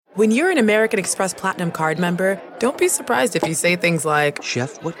When you're an American Express Platinum card member, don't be surprised if you say things like,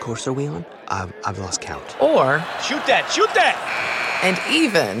 "Chef, what course are we on? I've lost count." Or, Shoot that! And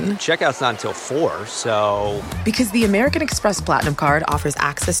even, Checkout's not until 4, so... Because the American Express Platinum Card offers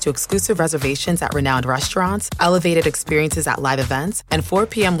access to exclusive reservations at renowned restaurants, elevated experiences at live events, and 4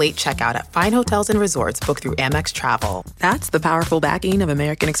 p.m. late checkout at fine hotels and resorts booked through Amex Travel. That's the powerful backing of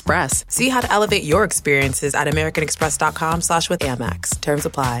American Express. See how to elevate your experiences at americanexpress.com/withAmex. Terms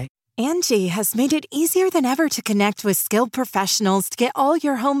apply. Angie has made it easier than ever to connect with skilled professionals to get all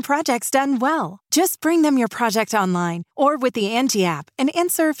your home projects done well. Just bring them your project online or with the Angie app and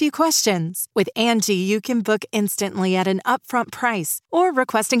answer a few questions. With Angie, you can book instantly at an upfront price or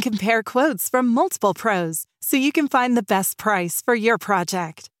request and compare quotes from multiple pros so you can find the best price for your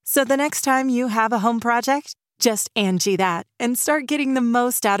project. So the next time you have a home project, just Angie that and start getting the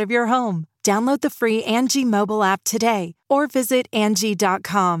most out of your home. Download the free Angie mobile app today or visit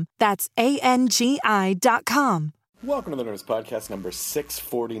Angie.com. That's ANGI.com. Welcome to the Nerdist Podcast number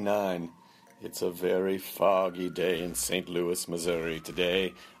 649. It's a very foggy day in St. Louis, Missouri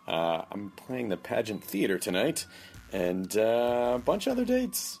today. I'm playing the Pageant Theater tonight and a bunch of other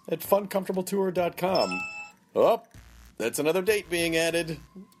dates at FunComfortableTour.com. Oh, that's another date being added.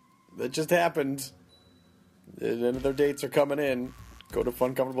 That just happened. Other dates are coming in. Go to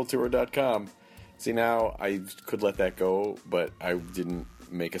FunComfortableTour.com. See, now I could let that go, but I didn't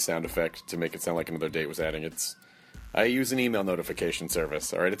make a sound effect to make it sound like another date was adding. I use an email notification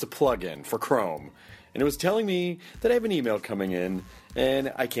service, all right? It's a plugin for Chrome. And it was telling me that I have an email coming in,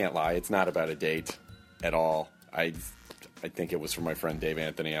 and I can't lie, it's not about a date at all. I think it was from my friend Dave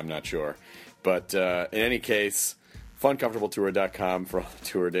Anthony, I'm not sure. But in any case, FunComfortableTour.com for all the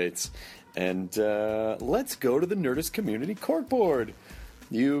tour dates. And let's go to the Nerdist Community Corkboard.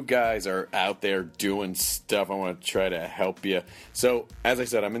 You guys are out there doing stuff. I want to try to help you. So, as I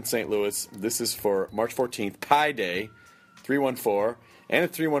said, I'm in St. Louis. This is for March 14th, Pi Day, 314, and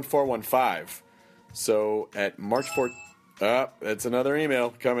at 31415. So, at March 4th, that's another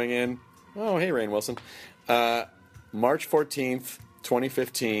email coming in. Oh, hey, Rainn Wilson. March 14th,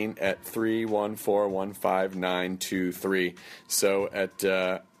 2015 at 314-15923. So, at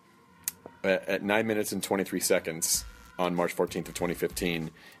 9 minutes and 23 seconds on March 14th of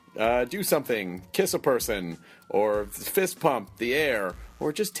 2015. Do something, kiss a person, or fist pump the air,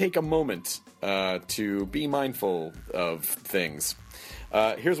 or just take a moment to be mindful of things.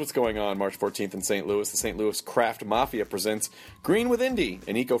 Here's what's going on March 14th in St. Louis. The St. Louis Craft Mafia presents Green with Indie,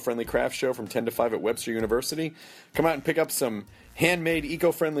 an eco-friendly craft show from 10 to 5 at Webster University. Come out and pick up some handmade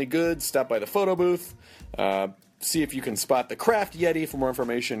eco-friendly goods. Stop by the photo booth. See if you can spot the Craft Yeti. For more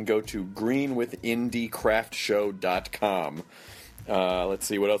information, go to greenwithindiecraftshow.com. Let's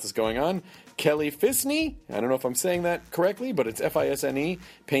see what else is going on. Kelly Fisney, I don't know if I'm saying that correctly, but it's Fisne,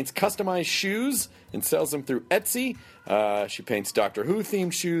 paints customized shoes and sells them through Etsy. She paints Doctor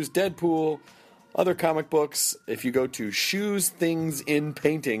Who-themed shoes, Deadpool, other comic books. If you go to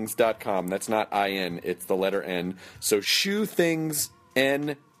shoethingsinpaintings.com, that's not I-N, it's the letter N. So Shoe Things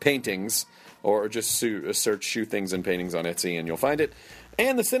N Paintings, or just search Shoe Things and Paintings on Etsy and you'll find it.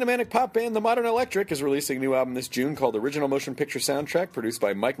 And the cinematic pop band The Modern Electric is releasing a new album this June called Original Motion Picture Soundtrack, produced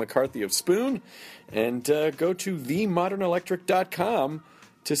by Mike McCarthy of Spoon. And go to themodernelectric.com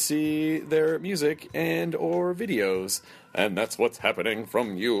to see their music and or videos. And that's what's happening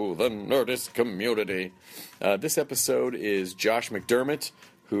from you, the Nerdist community. This episode is Josh McDermott,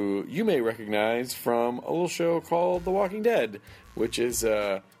 who you may recognize from a little show called The Walking Dead, which is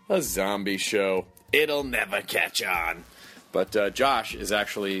a zombie show. It'll never catch on. But Josh is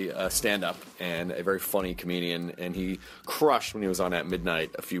actually a stand-up and a very funny comedian, and he crushed when he was on At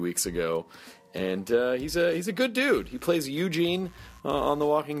Midnight a few weeks ago. And he's a good dude. He plays Eugene on The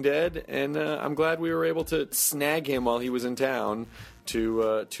Walking Dead, and I'm glad we were able to snag him while he was in town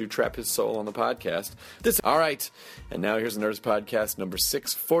to trap his soul on the podcast. All right, and now here's the Nerdist Podcast number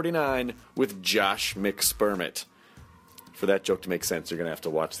 649 with Josh McSpermit. For that joke to make sense, you're going to have to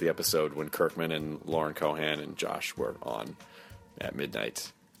watch the episode when Kirkman and Lauren Cohan and Josh were on At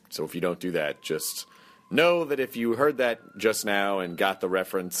Midnight. So if you don't do that, just know that if you heard that just now and got the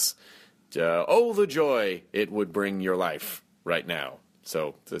reference, oh, the joy it would bring your life right now.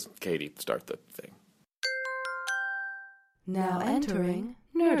 So, Katie, start the thing. Now entering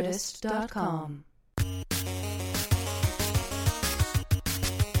Nerdist.com.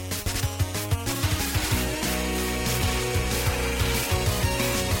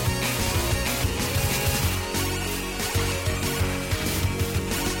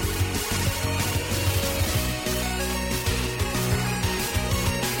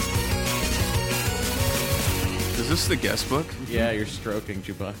 Is this the guest book? Yeah, you're stroking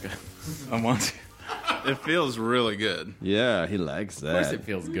Chewbacca. I want to. It feels really good. Yeah, he likes that. Of course it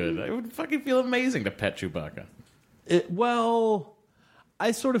feels good. It would fucking feel amazing to pet Chewbacca. Well,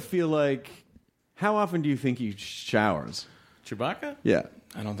 I sort of feel like, how often do you think he showers? Chewbacca? Yeah.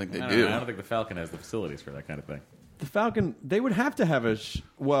 I don't think they I do. don't think the Falcon has the facilities for that kind of thing. The Falcon, they would have to have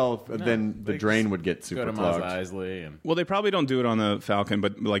then the drain would get super Go to clogged. Mos Eisley and Well, they probably don't do it on the Falcon,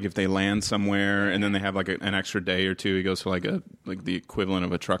 but like if they land somewhere and then they have like an extra day or two, he goes for like the equivalent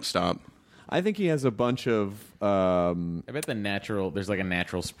of a truck stop. I think he has a bunch of. I bet there's like a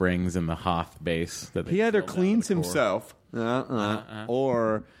natural springs in the Hoth base that they He either drill down cleans to the core. himself,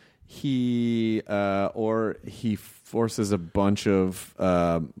 or he forces a bunch of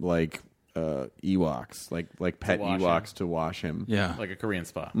Ewoks, like pet wash Ewoks him. to wash him. Yeah. Like a Korean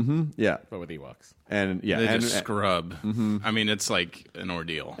spa, Yeah, but with Ewoks. and yeah, They and, just scrub. I mean, it's like an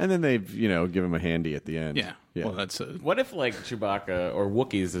ordeal. and then they give him a handy at the end. Yeah. Well, that's a... What if like Chewbacca or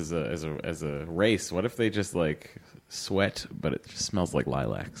Wookiees as a race? What if they just like sweat, but it just smells like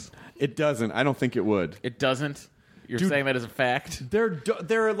lilacs? It doesn't. I don't think it would. It doesn't. You're Dude, saying that as a fact? They're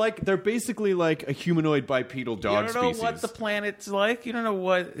basically like a humanoid bipedal dog You don't know species. what the planet's like. You don't know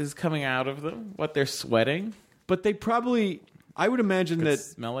what is coming out of them. What they're sweating. But they probably. I would imagine Could that.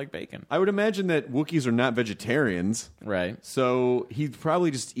 smell like bacon. I would imagine that Wookiees are not vegetarians. Right. So he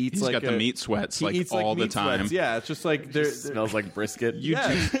probably just eats He's like got the meat sweats he like eats all the meat time. sweats. Yeah, it's just like Smells like brisket. Yeah.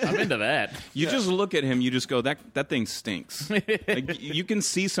 I'm into that. You just look at him, you just go, that thing stinks. Like, you can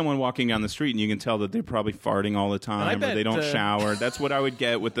see someone walking down the street and you can tell that they're probably farting all the time bet, or they don't shower. That's what I would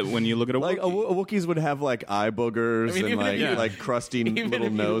get with when you look at a like Wookiee. Wookiees would have like eye boogers I mean, and even if you- like crusty Even little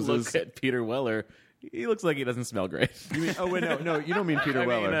if noses. you look at Peter Weller, he looks like he doesn't smell great. You mean, wait, no, you don't mean Peter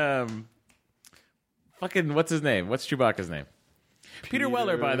Weller. Fucking what's his name? What's Chewbacca's name? Peter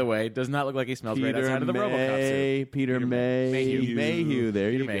Weller, by the way, does not look like he smells great outside of the RoboCop suit. Peter Mayhew.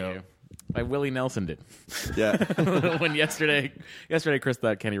 There you go. Like Willie Nelson did. Yeah. When yesterday Chris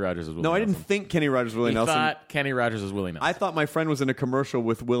thought Kenny Rogers was Willie No, I Nelson. didn't think Kenny Rogers was Willie He Nelson. thought Kenny Rogers was Willie Nelson. I thought my friend was in a commercial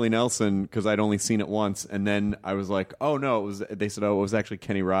with Willie Nelson because I'd only seen it once, and then I was like, "Oh no!" They said, "Oh, it was actually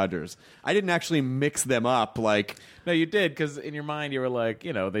Kenny Rogers." I didn't actually mix them up. Like, No, you did, because in your mind you were like,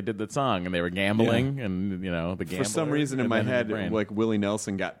 they did the song and they were gambling, and the gambler. for some reason in and my then head, brain. like Willie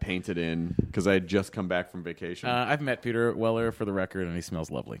Nelson got painted in because I had just come back from vacation. I've met Peter Weller for the record, and he smells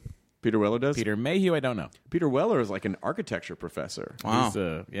lovely. Peter Weller does. Peter Mayhew, I don't know. Peter Weller is like an architecture professor. Wow.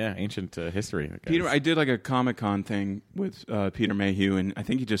 He's, ancient history. That Peter, guy's- I did like a Comic-Con thing with Peter Mayhew, and I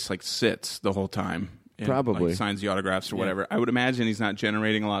think he just like sits the whole time. And, Probably. like, signs the autographs or whatever. I would imagine he's not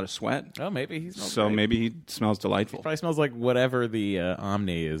generating a lot of sweat, Oh, maybe he smells so great. maybe he smells delightful. Probably smells like whatever the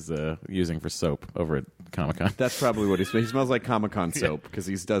Omni is using for soap over at Comic-Con. That's probably what he smells. He smells like Comic-Con soap because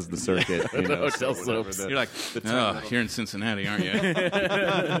he does the circuit. Hotel so soaps. You're like, you're in Cincinnati, aren't you?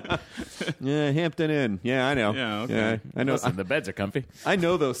 Yeah, Hampton Inn. Yeah, I know. Yeah, okay. Yeah, I know. Listen, the beds are comfy. I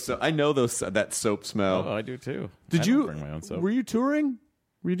know those. I know those. That soap smell. Oh, I do too. Did I you? don't bring my own soap. Were you touring?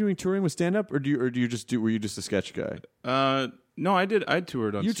 Were you doing touring with stand up, or do you just do? Were you just a sketch guy? No, I did. I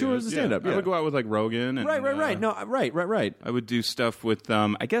toured on You stage. toured as a stand-up, yeah. I would go out with like Rogan. And, Right. No, right. I would do stuff with.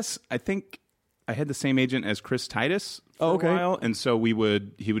 I think I had the same agent as Chris Titus for Oh, okay. a while, and so he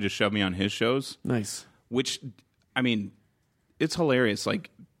would just shove me on his shows. Nice. Which, I mean, it's hilarious. Like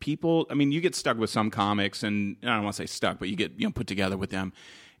people, I mean, you get stuck with some comics, and I don't want to say stuck, but you get put together with them,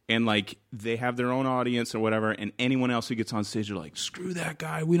 and like they have their own audience or whatever, and anyone else who gets on stage, are like, screw that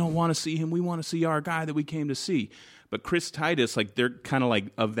guy. We don't want to see him. We want to see our guy that we came to see. But Chris Titus, like they're kind of like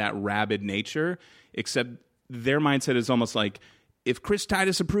of that rabid nature, except their mindset is almost like, if Chris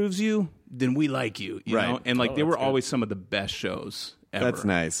Titus approves you, then we like you, you Right. know? And like they were that's good. always some of the best shows ever. That's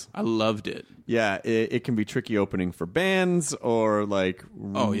nice. I loved it. Yeah, it can be tricky opening for bands or like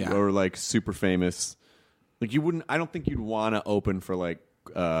or like super famous. Like you wouldn't. I don't think you'd want to open for like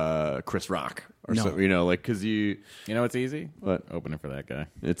Chris Rock or No. something. Like because You know what's easy? What? Opening for that guy.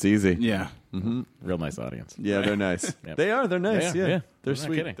 It's easy. Yeah. Real nice audience. Yeah, they're nice. Yep. They are. They're nice. Yeah, Yeah, yeah. they're I'm not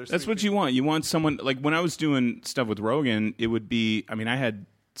sweet. kidding. They're That's sweet. what you want. You want someone, like when I was doing stuff with Rogan, it would be, I mean, I had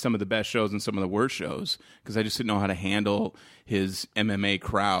some of the best shows and some of the worst shows because I just didn't know how to handle his MMA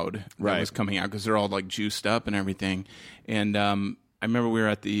crowd that Right. was coming out because they're all like juiced up and everything. And I remember we were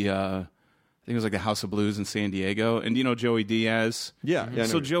at the, I think it was like the House of Blues in San Diego. And you know Joey Diaz? Yeah, yeah, I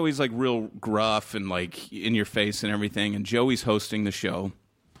So know. Joey's like real gruff and like in your face and everything. And Joey's hosting the show.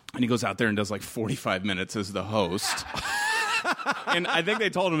 And he goes out there and does like 45 minutes as the host. And I think they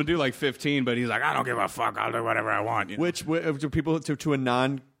told him to do like 15, but he's like, I don't give a fuck. I'll do whatever I want. You know? Which to people to a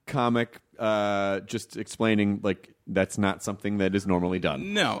non comic just explaining like that's not something that is normally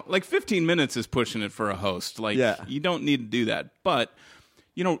done. No, like 15 minutes is pushing it for a host. Like you don't need to do that. But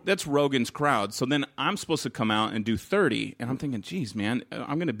that's Rogan's crowd. So then I'm supposed to come out and do 30, and I'm thinking, geez, man,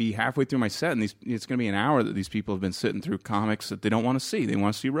 I'm going to be halfway through my set, and it's going to be an hour that these people have been sitting through comics that they don't want to see. They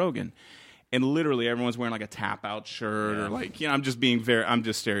want to see Rogan. And literally everyone's wearing like a tap out shirt or like, I'm just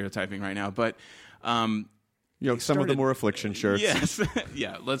stereotyping right now. But, some of them were affliction shirts. Yes.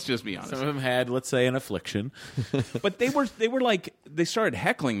 Yeah. Let's just be honest. Some of them had, let's say, an affliction. But they were like, they started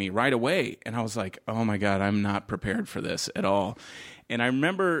heckling me right away. And I was like, oh my God, I'm not prepared for this at all. And I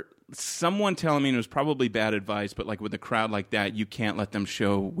remember someone telling me, and it was probably bad advice, but like with a crowd like that, you can't let them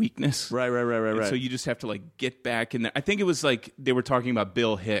show weakness. Right. So you just have to like get back in there. I think it was like they were talking about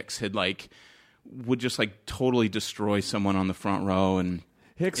Bill Hicks would just like totally destroy someone on the front row, and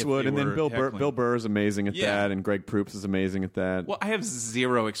Hicks would, and then Bill Burr is amazing at that, and Greg Proops is amazing at that. Well, I have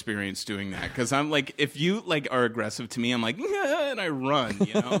zero experience doing that because I'm like, if you like are aggressive to me, I'm like, and I run,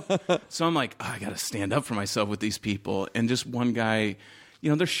 So I'm like, I got to stand up for myself with these people, and just one guy.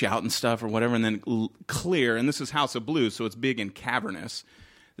 They're shouting stuff or whatever, and then clear, and this is House of Blues, so it's big and cavernous.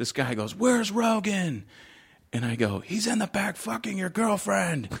 This guy goes, "Where's Rogan?" And I go, "He's in the back fucking your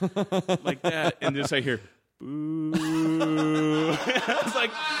girlfriend." Like that, and just I hear, boo. I was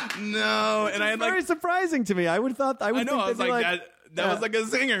like, no. And I had very surprising to me. I would think I was like, that was like a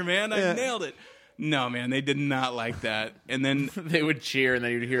zinger, man. I nailed it. No, man, they did not like that. And then they would cheer, and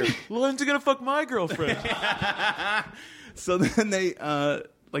then you'd hear, "Lynn's gonna fuck my girlfriend." So then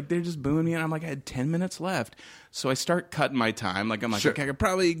they're just booing me, and I'm like, I had 10 minutes left. So I start cutting my time. Like, I'm like, okay, I could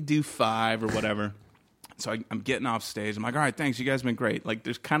probably do 5 or whatever. So I'm getting off stage. I'm like, all right, thanks. You guys have been great. Like,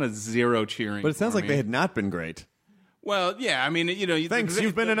 there's kind of zero cheering. But it sounds like they had not been great. Well, yeah, I mean, thanks,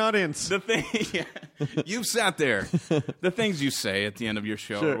 you've been an audience. The thing, you've sat there. The things you say at the end of your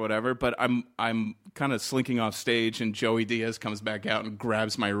show or whatever. But I'm kind of slinking off stage, and Joey Diaz comes back out and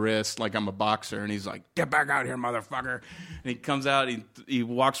grabs my wrist like I'm a boxer, and he's like, "Get back out here, motherfucker!" And he comes out, he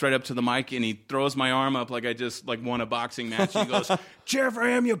walks right up to the mic, and he throws my arm up like I just like won a boxing match. And he goes, "Cheer for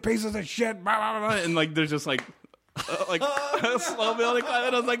him, you pieces of shit!" Blah, blah, blah. And like there's just like slow building climb,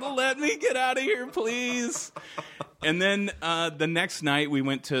 and I was like, "Let me get out of here, please." And then the next night we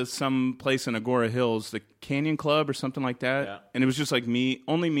went to some place in Agora Hills, the Canyon Club or something like that, and it was just like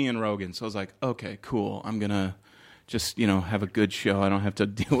only me and Rogan. So I was like, okay, cool. I'm gonna just have a good show. I don't have to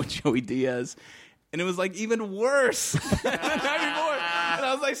deal with Joey Diaz. And it was like even worse than the night before. And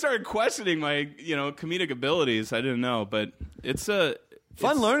I was like, started questioning my comedic abilities. I didn't know, but it's a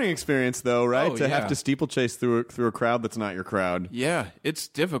fun learning experience, though, right? To yeah. have to steeplechase through a crowd that's not your crowd. Yeah, it's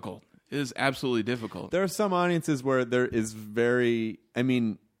difficult. It is absolutely difficult. There are some audiences where there is I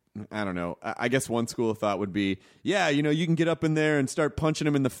don't know. I guess one school of thought would be, you can get up in there and start punching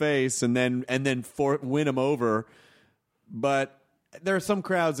them in the face and then win them over. But there are some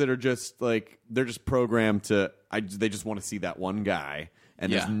crowds that are just like, they're just programmed they just want to see that one guy.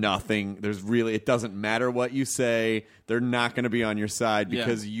 And there's nothing, it doesn't matter what you say. They're not going to be on your side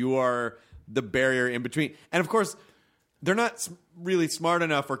because you are the barrier in between. And of course, they're not really smart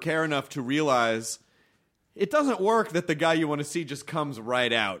enough or care enough to realize it doesn't work that the guy you want to see just comes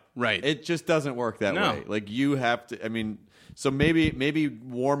right out. Right. It just doesn't work that way. Like you have to, so maybe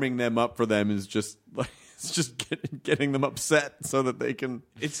warming them up for them is just like, it's just getting them upset so that they can.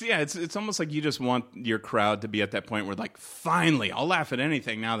 It's almost like you just want your crowd to be at that point where like, finally, I'll laugh at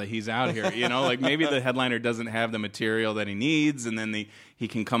anything now that he's out here. Like maybe the headliner doesn't have the material that he needs, and then he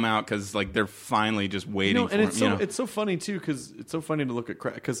can come out because like they're finally just waiting for him. It's so funny too because it's so funny to look at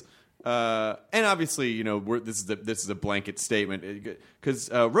because. And obviously, this is a blanket statement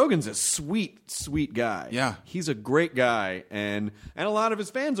because Rogan's a sweet guy. Yeah, he's a great guy, and a lot of his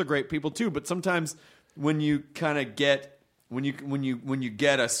fans are great people too. But sometimes when you kind of get when you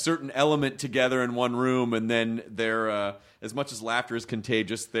get a certain element together in one room, and then they're as much as laughter is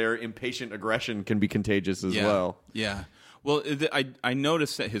contagious, their impatient aggression can be contagious as well. Yeah. Well, I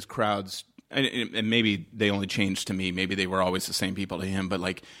noticed that his crowds. And maybe they only changed to me. Maybe they were always the same people to him. But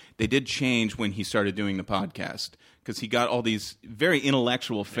like they did change when he started doing the podcast because he got all these very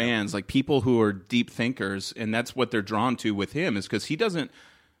intellectual fans, like people who are deep thinkers, and that's what they're drawn to with him is because he doesn't.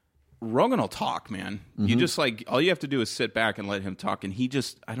 Rogan will talk, man. Mm-hmm. You just like all you have to do is sit back and let him talk, and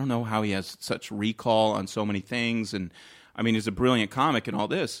I don't know how he has such recall on so many things. And I mean, he's a brilliant comic and all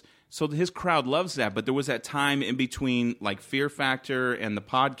this. So his crowd loves that. But there was that time in between like Fear Factor and the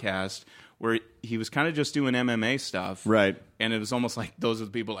podcast where he was kind of just doing MMA stuff. Right. And it was almost like those are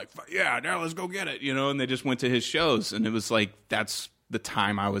the people like, yeah, now let's go get it, and they just went to his shows. And it was like, that's the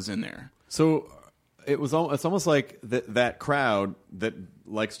time I was in there. So it's almost like that crowd that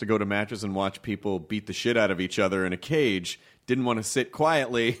likes to go to matches and watch people beat the shit out of each other in a cage didn't want to sit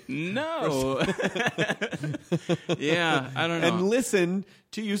quietly. No. Yeah, I don't know. And listen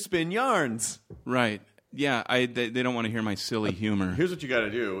to you spin yarns. Right. Yeah, they don't want to hear my silly humor. Here's what you got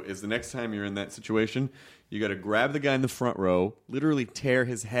to do is the next time you're in that situation, you got to grab the guy in the front row, literally tear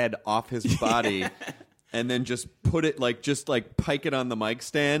his head off his body, and then just put it just pike it on the mic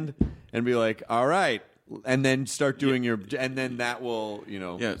stand and be like, all right. And then start doing and then that will,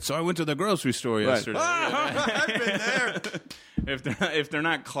 Yeah, so I went to the grocery store yesterday. I've been there. If they're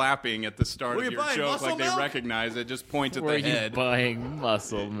not clapping at the start Were of you your buying joke muscle like they milk? recognize it, just point at Were the you head. buying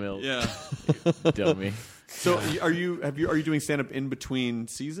muscle milk? Yeah. Dummy. So are you doing stand up in between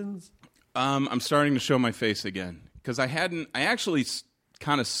seasons? I'm starting to show my face again because I actually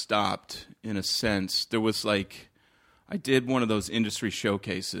kind of stopped in a sense. There was I did one of those industry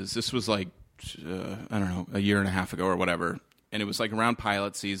showcases. This was I don't know, a year and a half ago or whatever. And it was around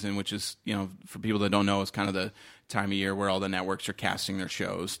pilot season, which is, for people that don't know, is kind of the time of year where all the networks are casting their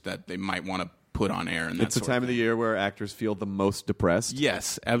shows that they might want to put on air. And it's the time of the year where actors feel the most depressed.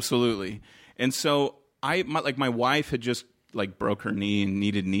 Yes, absolutely. And so my wife had just broke her knee and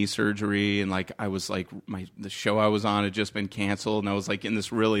needed knee surgery. And I was the show I was on had just been canceled. And I was in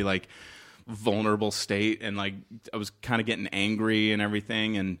this really vulnerable state. And I was kind of getting angry and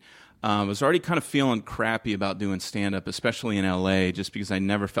everything. And I was already kind of feeling crappy about doing stand-up, especially in L.A., just because I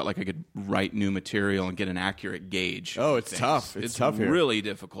never felt like I could write new material and get an accurate gauge. Oh, it's tough. It's tough here. Really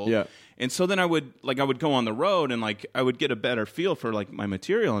difficult. Yeah. And so then I would go on the road and I would get a better feel for my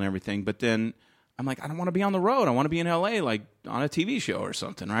material and everything. But then I'm I don't want to be on the road. I want to be in L.A. On a TV show or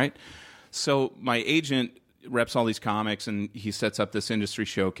something, right? So my agent reps all these comics and he sets up this industry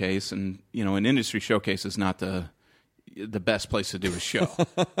showcase. And an industry showcase is not the best place to do a show.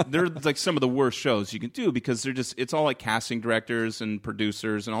 They're some of the worst shows you can do because it's all casting directors and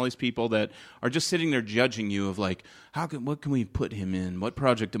producers and all these people that are just sitting there judging you of what can we put him in? What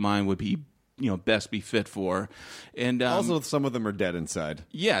project of mine would he best be fit for? And also some of them are dead inside.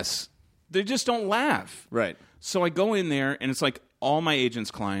 Yes. They just don't laugh. Right. So I go in there and it's all my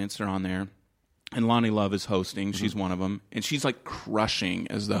agent's clients are on there and Lonnie Love is hosting. She's one of them and she's crushing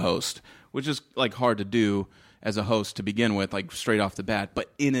as the host, which is hard to do as a host to begin with, straight off the bat,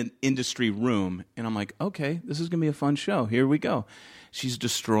 but in an industry room. And I'm okay, this is going to be a fun show. Here we go. She's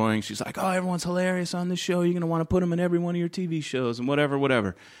destroying. She's oh, everyone's hilarious on this show. You're going to want to put them in every one of your TV shows and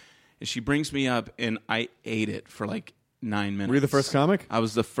whatever. And she brings me up, and I ate it for 9 minutes. Were you the first comic? I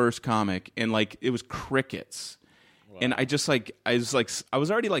was the first comic, and it was crickets. Wow. And I just I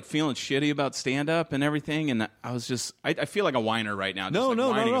was already feeling shitty about stand-up and everything, and I was just, I feel like a whiner right now. Just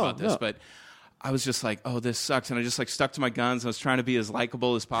whining about this, but I was just oh, this sucks. And I just stuck to my guns. I was trying to be as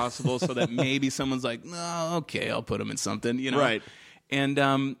likable as possible so that maybe someone's no, okay, I'll put him in something, Right. And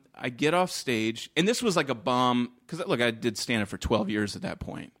I get off stage, and this was a bomb, because look, I did stand-up for 12 years at that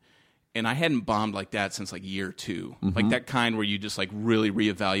point, and I hadn't bombed like that since year 2. Mm-hmm. That kind where you just really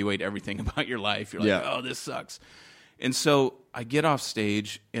reevaluate everything about your life. You're oh, this sucks. And so I get off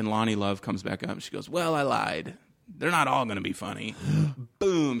stage, and Lonnie Love comes back up, and she goes, well, I lied. They're not all going to be funny.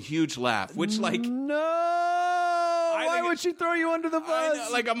 Boom, huge laugh. Which no, why would she throw you under the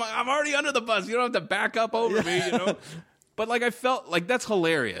bus? I'm already under the bus. You don't have to back up over me, But I felt that's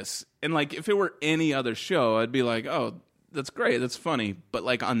hilarious. And if it were any other show, I'd be oh, that's great, that's funny.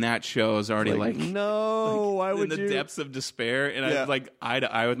 But on that show, I was already no, why would you? In the depths of despair, and I was eye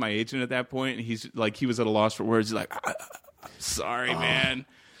to eye with my agent at that point, and he's he was at a loss for words. He's I'm sorry, man.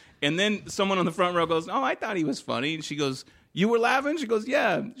 And then someone on the front row goes, oh, I thought he was funny. And she goes, you were laughing? She goes,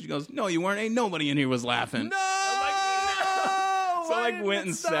 yeah. She goes, no, you weren't. Ain't nobody in here was laughing. No! I was no! So I went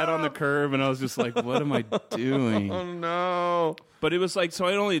and sat on the curb, and I was just what am I doing? Oh, no. But it was so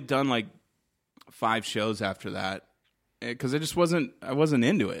I'd only done 5 shows after that because I wasn't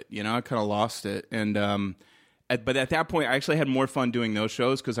into it. I kind of lost it. And but at that point, I actually had more fun doing those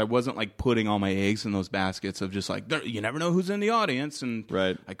shows because I wasn't putting all my eggs in those baskets of just you never know who's in the audience, and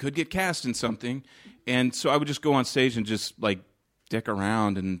right. I could get cast in something, and so I would just go on stage and just dick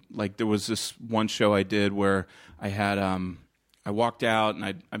around, and there was this one show I did where I had I walked out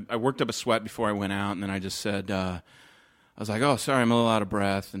and I worked up a sweat before I went out, and then I just said I was oh, sorry, I'm a little out of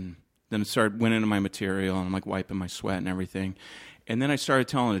breath, and then went into my material, and I'm wiping my sweat and everything, and then I started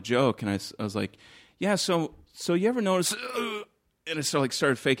telling a joke, and I was yeah, so you ever notice, and I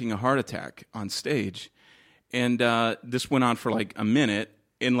started faking a heart attack on stage, and this went on for a minute,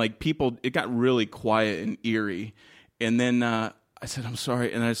 and people, it got really quiet and eerie, and then I said, I'm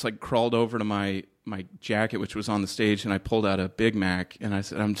sorry, and I just crawled over to my my jacket, which was on the stage, and I pulled out a Big Mac, and I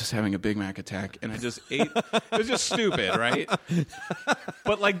said, I'm just having a Big Mac attack. And I just ate. It was just stupid, right?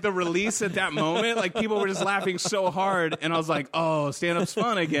 But, like, the release at that moment, like, people were just laughing so hard, and I was like, oh, stand-up's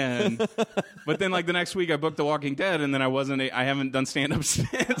fun again. But then, like, the next week, I booked The Walking Dead, and then I haven't done stand-up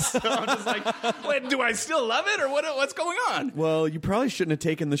since. So I'm just like, wait, do I still love it, or what's going on? Well, you probably shouldn't have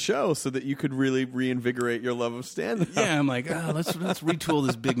taken the show so that you could really reinvigorate your love of stand-up. Yeah, I'm like, let's retool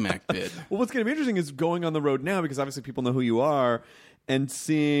this Big Mac bit. Well, what's going to be interesting is going on the road now, because obviously people know who you are, and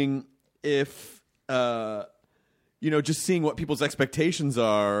seeing if, just seeing what people's expectations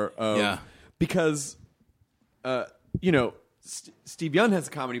are. Because, Steve Young has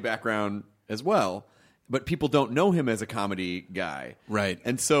a comedy background as well, but people don't know him as a comedy guy. Right.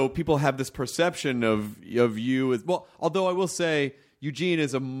 And so people have this perception of you as, well, although I will say Eugene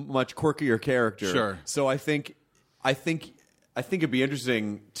is a much quirkier character. Sure. So I think it'd be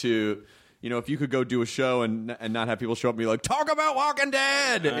interesting to, if you could go do a show and not have people show up and be like, talk about Walking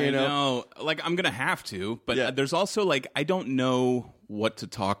Dead. I know. Like, I'm gonna have to, but there's also, like, I don't know what to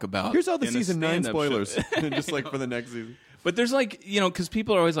talk about. Here's all the in season 9 stand-up spoilers, show. just like for the next season. But there's, like, because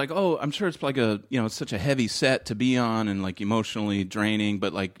people are always like, oh, I'm sure it's like it's such a heavy set to be on and, like, emotionally draining,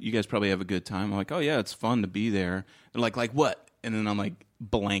 but, like, you guys probably have a good time. I'm like, oh yeah, it's fun to be there. They're like what? And then I'm like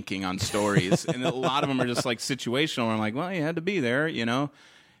blanking on stories, and a lot of them are just like situational. Where I'm like, well, you had to be there,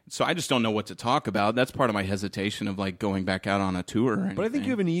 So I just don't know what to talk about. That's part of my hesitation of, like, going back out on a tour. Or anything. But I think you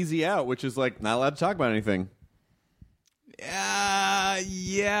have an easy out, which is, like, not allowed to talk about anything.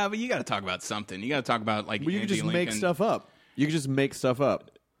 Yeah, but you got to talk about something. You got to talk about, like, well, you can Andy just Lincoln. make stuff up. You can just make stuff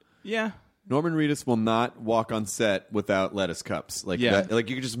up. Yeah. Norman Reedus will not walk on set without lettuce cups. Like that. Like,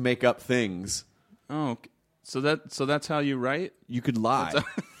 you can just make up things. Oh, so that's how you write? You could lie.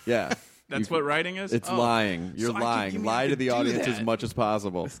 Yeah. That's what writing is? It's lying. You're lying. Lie to the audience as much as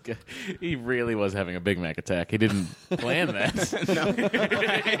possible. He really was having a Big Mac attack. He didn't plan that.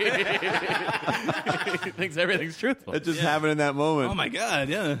 He thinks everything's truthful. It just happened in that moment. Oh, my God,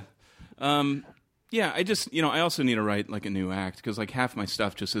 yeah. Yeah, I just, I also need to write, like, a new act, because, like, half my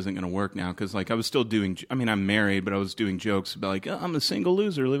stuff just isn't going to work now, because, like, I was still doing, I'm married, but I was doing jokes about, like, I'm a single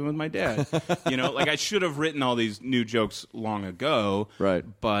loser living with my dad. Like, I should have written all these new jokes long ago. Right.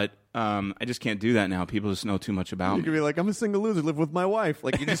 But I just can't do that now. People just know too much about me. You could be like, I'm a single loser, live with my wife.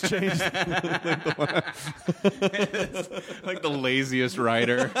 Like, you just changed. Like the laziest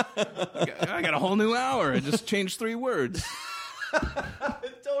writer. I got a whole new hour. I just changed 3 words.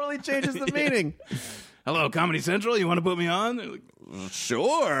 It totally changes the meaning. Hello, Comedy Central. You want to put me on? They're like,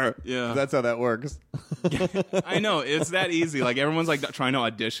 sure. Yeah. That's how that works. I know. It's that easy. Like, everyone's like trying to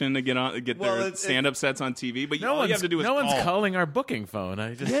audition to get their stand-up sets on TV, but all you have to do is no one's call. calling our booking phone.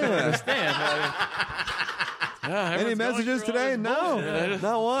 I just don't understand. Any messages today? No,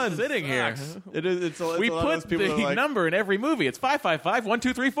 not one. Sitting here. We put the number in every movie. It's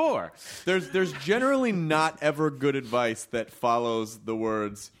 555-1234. There's generally not ever good advice that follows the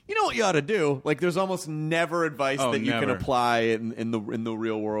words, you know what you ought to do. Like, there's almost never advice that you can apply in the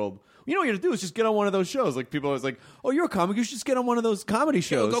real world. You know what you have to do is just get on one of those shows. Like, people are always like, oh, you're a comic, you should just get on one of those comedy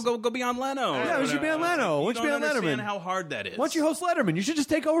shows. Go be on Leno. Yeah, you should be on Leno. Why don't you be on Letterman? Understand how hard that is. Why don't you host Letterman? You should just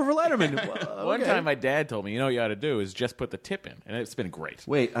take over for Letterman. One time my dad told me, you know what you ought to do is just put the tip in. And it's been great.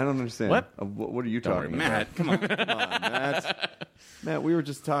 Wait, I don't understand. What? What are you talking about? Matt, come on. Come on, Matt. Matt, we were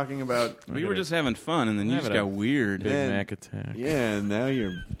just talking about... We were just having fun, and then you just got weird. Big Mac attack. Yeah, and now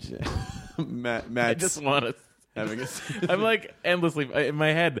you're... Matt's I just want to... having a... I'm like endlessly... In my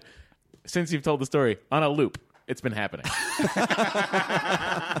head... Since you've told the story, on a loop, it's been happening.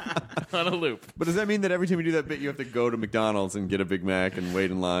 On a loop. But does that mean that every time you do that bit, you have to go to McDonald's and get a Big Mac and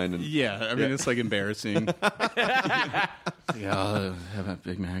wait in line? And Yeah, I mean, it's like embarrassing. I'll have a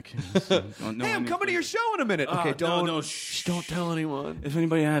Big Mac. Hey, I'm coming to your show in a minute. Okay, don't tell anyone. If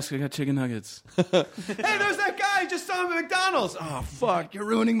anybody asks, I got chicken nuggets. Hey, there's that guy. Just saw him at McDonald's. Oh, fuck. You're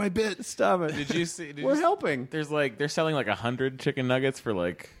ruining my bit. Stop it. Did you see? We're helping. There's like they're selling like 100 chicken nuggets for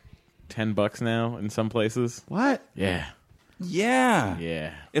like $10 now in some places. What? Yeah.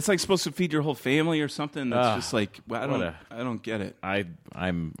 Yeah. It's like supposed to feed your whole family or something. That's just like, well, I don't get it.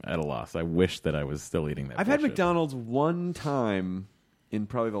 I'm at a loss. I wish that I was still eating that. I've had McDonald's one time in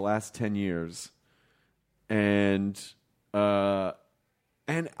probably the last 10 years, and I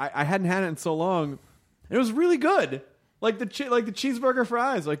hadn't had it in so long, and it was really good. Like the cheeseburger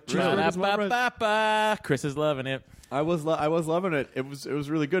fries, like cheeseburgers. Chris is loving it. I was loving it. It was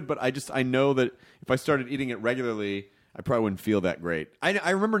really good, but I know that if I started eating it regularly, I probably wouldn't feel that great. I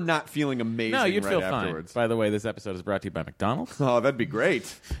remember not feeling amazing. No, you'd right feel afterwards. fine. By the way, this episode is brought to you by McDonald's. Oh, that'd be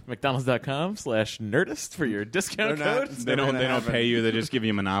great. McDonald's.com/Nerdist for your discount code. They don't pay you. They just give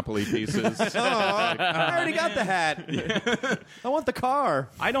you Monopoly pieces. I already got the hat. I want the car.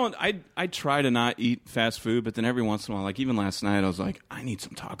 I try to not eat fast food, but then every once in a while, like even last night, I was like, I need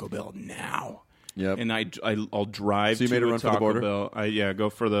some Taco Bell now. Yep. And I'll drive. So you to made a a run for Taco the border? Bell. Go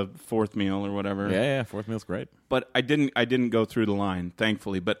for the fourth meal or whatever. Yeah, fourth meal's great. But I didn't go through the line,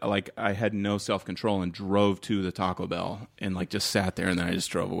 thankfully. But like I had no self control and drove to the Taco Bell and like just sat there and then I just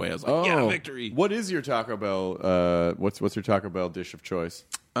drove away. I was like, yeah, victory. What is your Taco Bell? What's your Taco Bell dish of choice?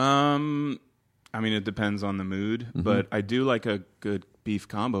 I mean, it depends on the mood, but I do like a good beef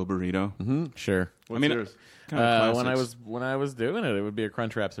combo burrito. Mm-hmm. Sure. What's yours? Kind of when I was doing it, it would be a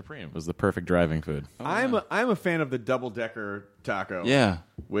Crunchwrap Supreme. It was the perfect driving food. I'm a fan of the double decker taco. Yeah.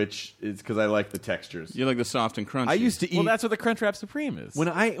 Which is because I like the textures. You like the soft and crunchy. I used to eat. Well, that's what the Crunchwrap Supreme is. When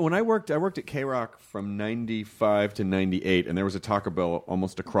I worked at K-Rock from 95 to 98, and there was a Taco Bell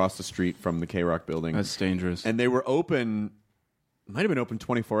almost across the street from the K-Rock building. That's dangerous. And they were open, might have been open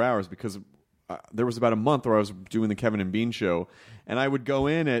 24 hours because there was about a month where I was doing the Kevin and Bean show, and I would go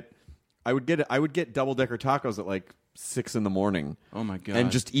in I would get double decker tacos at like 6 a.m. Oh my god!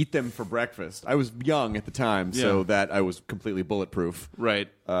 and just eat them for breakfast. I was young at the time, so that I was completely bulletproof. Right.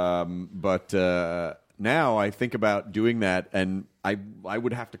 But now I think about doing that, and I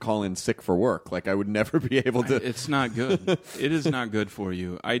would have to call in sick for work. Like I would never be able to. It's not good. It is not good for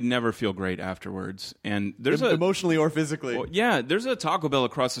you. I'd never feel great afterwards. And there's emotionally or physically. Well, yeah, there's a Taco Bell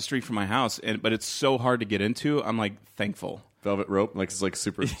across the street from my house, but it's so hard to get into. I'm like thankful. Velvet rope, like it's like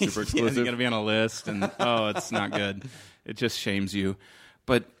super exclusive. Yeah, you're gonna be on a list, and it's not good. It just shames you.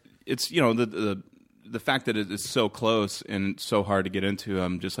 But it's the fact that it is so close and so hard to get into.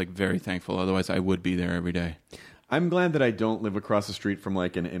 I'm just like very thankful. Otherwise, I would be there every day. I'm glad that I don't live across the street from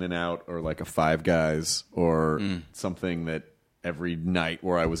like an In-N-Out or like a Five Guys or something that every night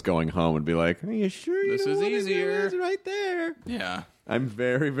where I was going home would be like, are you sure This is easier. It's right there. Yeah. I'm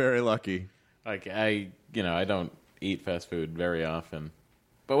very, very lucky. Like I don't eat fast food very often,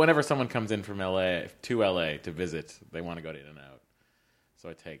 but whenever someone comes in from LA to visit, they want to go to In-N-Out, so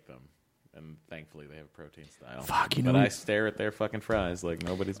I take them, and thankfully they have a protein style. But I stare at their fucking fries like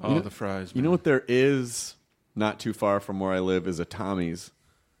nobody's. The fries. You know what there is not too far from where I live is a Tommy's.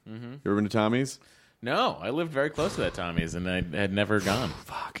 Mm-hmm. You ever been to Tommy's? No, I lived very close to that Tommy's, and I had never gone.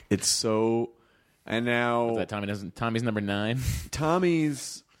 Fuck, it's so. And now that Tommy's number 9.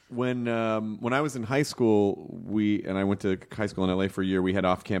 Tommy's. When I was in high school, I went to high school in LA for a year. We had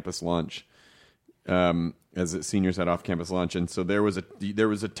off-campus lunch, as seniors had off-campus lunch, and so there was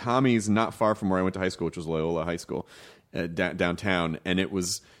a Tommy's not far from where I went to high school, which was Loyola High School, downtown, and it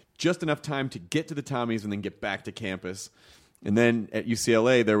was just enough time to get to the Tommy's and then get back to campus. And then at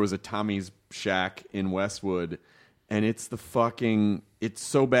UCLA, there was a Tommy's shack in Westwood, and it's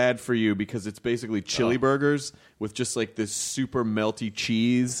so bad for you because it's basically chili burgers with just like this super melty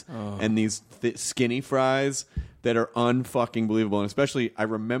cheese and these skinny fries that are unfucking believable. And especially, I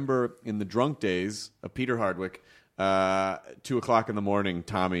remember in the drunk days of Peter Hardwick, 2 o'clock in the morning,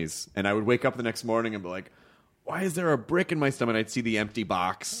 Tommy's, and I would wake up the next morning and be like, why is there a brick in my stomach? And I'd see the empty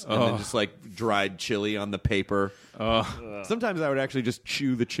box and then just like dried chili on the paper. Sometimes I would actually just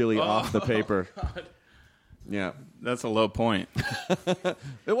chew the chili off the paper. God. Yeah. That's a low point.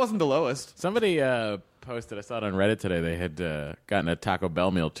 It wasn't the lowest. Somebody posted, I saw it on Reddit today, they had gotten a Taco Bell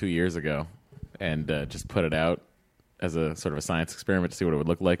meal 2 years ago and just put it out as a sort of a science experiment to see what it would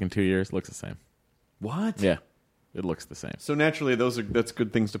look like in 2 years. It looks the same. What? Yeah. It looks the same. So naturally, that's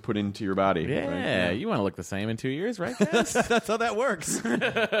good things to put into your body. Yeah, right? You want to look the same in 2 years, right, guys? That's how that works.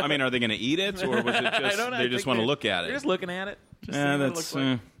 I mean, are they going to eat it, or was it just they just want to look at it? They're just looking at it. That's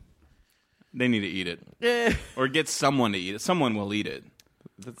they need to eat it. Yeah. Or get someone to eat it. Someone will eat it.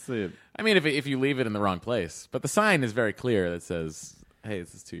 That's it. I mean, if you leave it in the wrong place, but the sign is very clear that says, "Hey,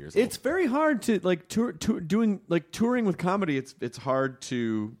 this is 2 years old." It's very hard to like touring with comedy. It's hard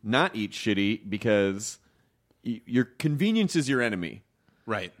to not eat shitty because your convenience is your enemy.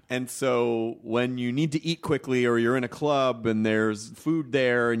 Right. And so when you need to eat quickly or you're in a club and there's food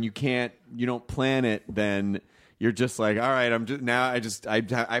there and you don't plan it, then you're just like, all right, I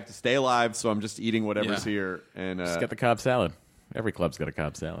have to stay alive, so I'm just eating whatever's here. And just get the Cobb salad. Every club's got a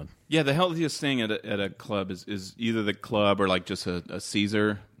Cobb salad. Yeah, the healthiest thing at a club is either the club or like just a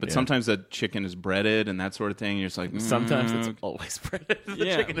Caesar. But Yeah. sometimes the chicken is breaded and that sort of thing. And you're just like, Sometimes it's always breaded. The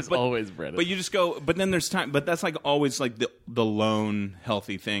chicken is always breaded. But you just go. But then there's time. But that's like always like the lone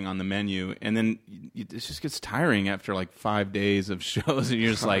healthy thing on the menu. And then it just gets tiring after like 5 days of shows, and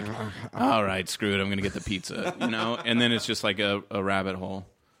you're just like, all right, screw it, I'm gonna get the pizza, And then it's just like a rabbit hole.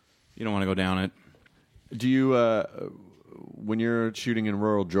 You don't want to go down it. Do you, when you're shooting in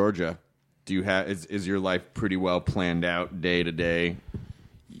rural Georgia, do you have is your life pretty well planned out day to day?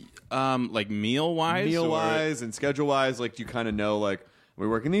 Like meal wise, and schedule wise, like do you kind of know like we're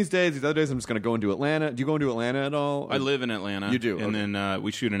working these days, these other days I'm just going to go into Atlanta. Do you go into Atlanta at all? I live in Atlanta. You do, and okay. then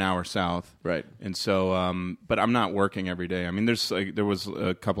we shoot an hour south, Right. And so, but I'm not working every day. I mean, there was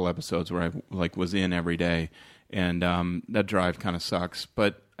a couple episodes where I like was in every day, and that drive kind of sucks.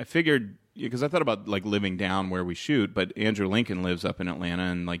 But I figured, because I thought about like living down where we shoot, but Andrew Lincoln lives up in Atlanta,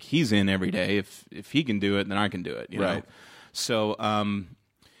 and like he's in every day. If he can do it, then I can do it. You know? Right. So,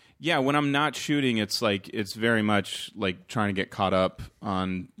 yeah, when I'm not shooting, it's very much like trying to get caught up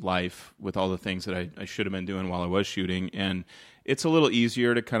on life with all the things that I should have been doing while I was shooting, and it's a little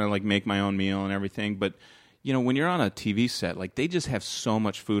easier to kind of like make my own meal and everything. But when you're on a TV set, like they just have so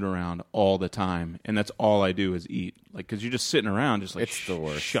much food around all the time, and that's all I do is eat. Like because you're just sitting around, just like It's the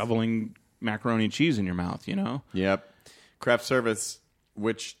worst. shoveling macaroni and cheese in your mouth. Yep. Craft service,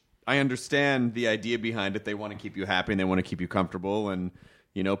 which I understand the idea behind it. They want to keep you happy and they want to keep you comfortable, and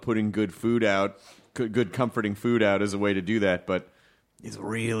putting good food out, good comforting food out is a way to do that. But is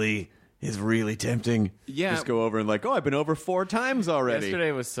really tempting. Yeah. Just go over and like, I've been over 4 times already.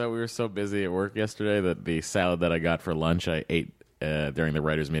 Yesterday we were so busy at work yesterday that the salad that I got for lunch I ate during the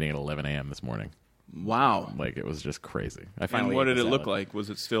writers' meeting at 11 a.m. this morning. Wow. Like it was just crazy. I And finally what ate did the it look salad. like? Was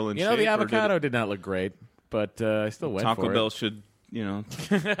it still in The shape? or avocado did not look great, but I still went Taco for Bell it. should,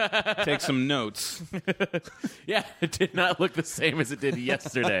 take some notes. Yeah, it did not look the same as it did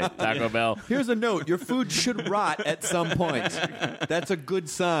yesterday. Taco Bell. Here's a note. Your food should rot at some point. That's a good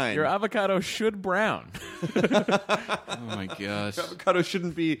sign. Your avocado should brown. Oh my gosh. avocado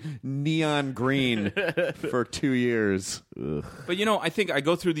shouldn't be neon green for 2 years. Ugh. But I think I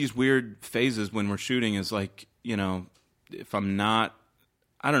go through these weird phases when we're shooting. Is like, if I'm not,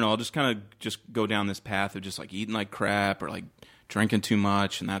 I don't know, I'll just kind of just go down this path of just like eating like crap or like drinking too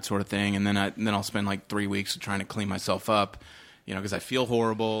much and that sort of thing, and then I'll spend like 3 weeks trying to clean myself up, because I feel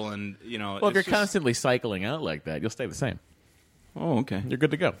horrible, and Well, if you're constantly cycling out like that, you'll stay the same. Oh, okay. You're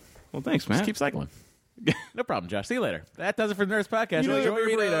good to go. Well, thanks, man. Just keep cycling. No problem, Josh. See you later. That does it for the Nurse Podcast. You know, Enjoy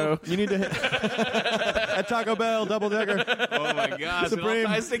your burrito. You need to hit at Taco Bell, double decker. Oh my gosh, Supreme. it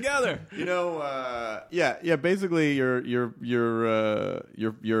all ties together. Yeah. Basically, your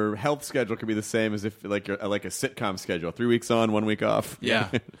health schedule could be the same as if like a sitcom schedule: 3 weeks on, 1 week off. Yeah.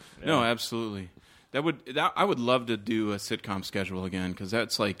 No, absolutely. I would love to do a sitcom schedule again, because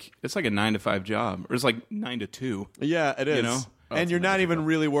it's like a 9-to-5 job, or it's like 9 to 2. Yeah, it is. And you're not even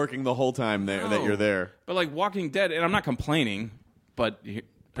really working the whole time there that you're there. But like Walking Dead, and I'm not complaining, but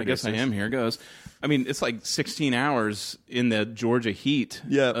I guess I am. Here goes. I mean, it's like 16 hours in the Georgia heat.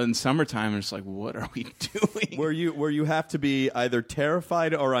 Yeah. In summertime, it's like, what are we doing? Where you have to be either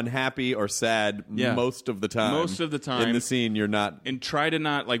terrified or unhappy or sad most of the time. Most of the time. In the scene, you're not. And try to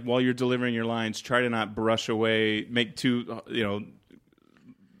not, like, while you're delivering your lines, try to not brush away, make too,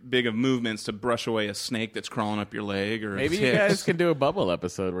 big of movements to brush away a snake that's crawling up your leg, or Maybe you guys can do a bubble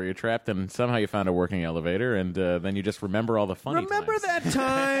episode where you're trapped and somehow you found a working elevator, and then you just remember all the funny Remember times. that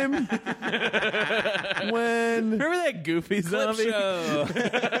time when? Remember that goofy zombie?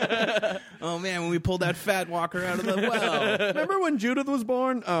 Oh man, when we pulled that fat walker out of the well. Remember when Judith was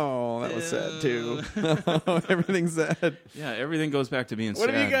born? Oh, that was sad too. Everything's sad. Yeah, everything goes back to being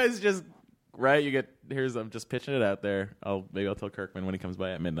What sad. if you guys just I'm just pitching it out there. Maybe I'll tell Kirkman when he comes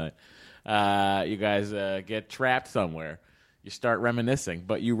by at midnight. You guys get trapped somewhere. You start reminiscing,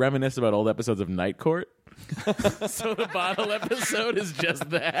 but you reminisce about old episodes of Night Court. So the bottle episode is just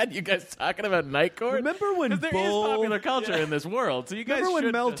that. You guys talking about Night Court? Remember when 'Cause there is popular culture in this world, so you guys Remember when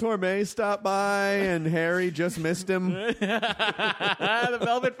should Mel Torme stopped by and Harry just missed him? the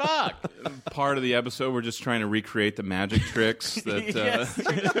Velvet Fox. Part of the episode, we're just trying to recreate the magic tricks that. Yes,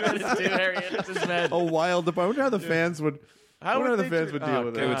 Harry Anderson's magic. A wild. I wonder how the fans would. I wonder how the fans would deal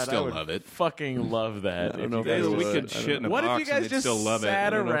with They it. would God, still I would love it. Fucking love that. I don't know if If you they guys we would. could shit in a What if box you guys and they'd just still love it. sat I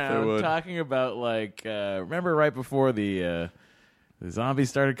don't know if they around would. talking about, like, remember right before the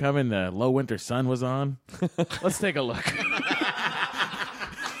zombies started coming, the Low Winter Sun was on? Let's take a look.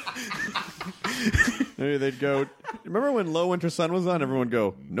 Maybe they'd go. Remember when Low Winter Sun was on? Everyone would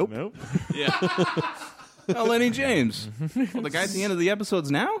go, nope. Nope. Yeah. Oh, Lenny James. Well, the guy at the end of the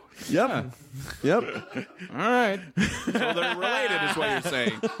episodes now? Yep. Yep. All right. So they're related is what you're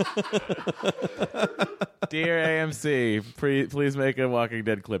saying. Dear AMC, please make a Walking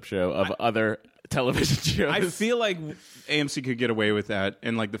Dead clip show of other television shows. I feel like AMC could get away with that,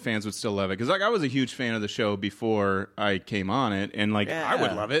 and like the fans would still love it. Because like I was a huge fan of the show before I came on it, and like I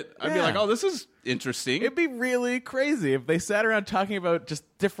would love it. I'd be like, oh, this is interesting. It'd be really crazy if they sat around talking about just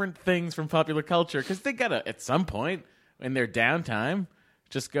different things from popular culture. Because they gotta, at some point in their downtime,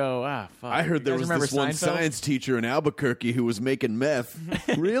 just go, fuck. I heard there was this one science teacher in Albuquerque who was making meth.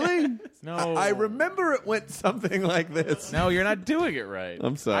 Really? No. I remember it went something like this. No, you're not doing it right.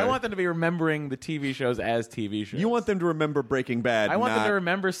 I'm sorry. I want them to be remembering the TV shows as TV shows. You want them to remember Breaking Bad. I want them to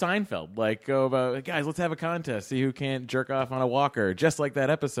remember Seinfeld. Like, go about, guys, let's have a contest. See who can't jerk off on a walker. Just like that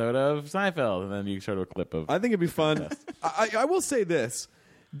episode of Seinfeld. And then you show a clip of... I think it'd be fun. I will say this.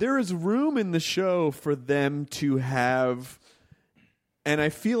 There is room in the show for them to have... And I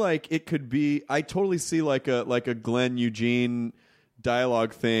feel like it could be. I totally see like a Glenn Eugene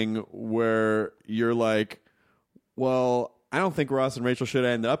dialogue thing where you're like, well, I don't think Ross and Rachel should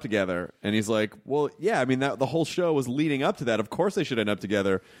end up together, and he's like, well, yeah, I mean the whole show was leading up to that. Of course they should end up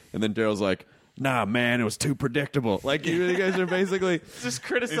together. And then Daryl's like, nah, man, it was too predictable. Like you guys are basically just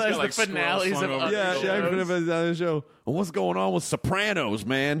criticize the finales of the show. Well, what's going on with Sopranos,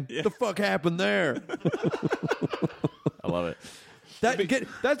 man? What the fuck happened there? I love it.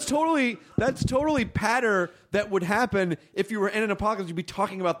 That's totally patter that would happen if you were in an apocalypse. You'd be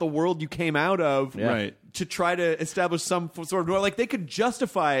talking about the world you came out of, right? To try to establish some sort of like they could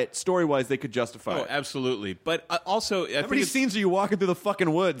justify it story wise. They could justify it. Absolutely. But also, how many scenes are you walking through the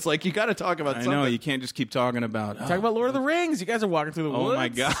fucking woods? Like you got to talk about. Something. I know you can't just keep talking about. Talk about Lord of the Rings. You guys are walking through the woods. Oh my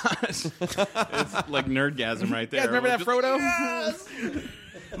gosh, it's like nerdgasm right there. You guys remember that Frodo? Yes!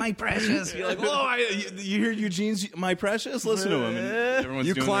 My precious. You're like, whoa, you hear Eugene's My Precious? Listen to him. And everyone's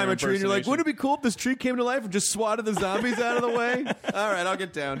you doing climb their a tree and you're like, wouldn't it be cool if this tree came to life and just swatted the zombies out of the way? All right, I'll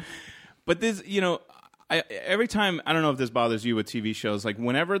get down. But this, every time, I don't know if this bothers you with TV shows, like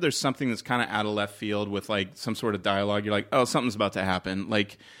whenever there's something that's kind of out of left field with like some sort of dialogue, you're like, oh, something's about to happen.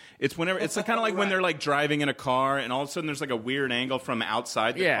 Like, it's whenever it's kind of like when they're like driving in a car and all of a sudden there's like a weird angle from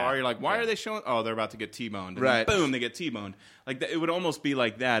outside the car. You're like, why are they showing? Oh, they're about to get T-boned. And right. Then boom, they get T-boned. Like it would almost be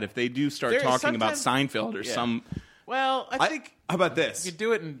like that if they do start talking about Seinfeld or some. Well, I think. How about this? You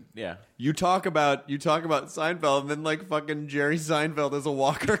do it in You talk about Seinfeld, and then like fucking Jerry Seinfeld as a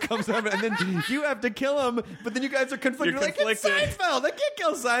walker comes up, and then you have to kill him. But then you guys are conflicted. You're like, it's Seinfeld. I can't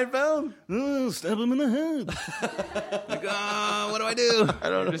kill Seinfeld. Oh, stab him in the head. Like, what do I do? I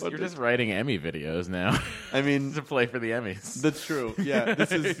don't know. You're just writing Emmy videos now. I mean, to play for the Emmys. That's true. Yeah,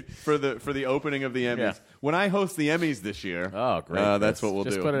 this is for the opening of the Emmys. Yeah. When I host the Emmys this year, oh great, that's what we'll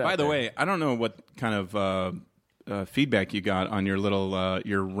do. By the way, I don't know what kind of. Feedback you got on your little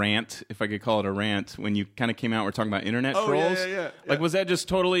your rant, if I could call it a rant, when you kind of came out. We're talking about internet trolls. Yeah. Like, was that just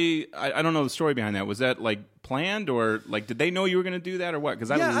totally? I don't know the story behind that. Was that like planned, or like did they know you were going to do that, or what?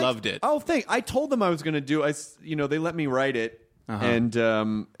 Because I loved it. I told them I was going to do. They let me write it, and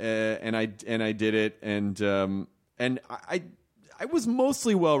I did it, and I was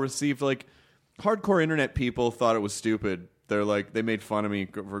mostly well received. Like hardcore internet people thought it was stupid. They're like they made fun of me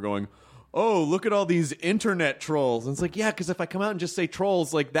for going, oh, look at all these internet trolls. And it's like, yeah, because if I come out and just say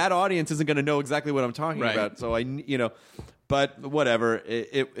trolls, like that audience isn't going to know exactly what I'm talking about. So but whatever,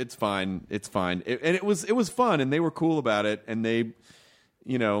 it's fine. It's fine. And it was fun, and they were cool about it, and they,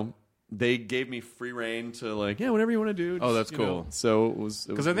 they gave me free reign to like, yeah, whatever you want to do. Oh, that's cool. So it was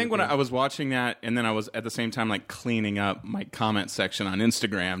because I think when I was watching that, and then I was at the same time like cleaning up my comment section on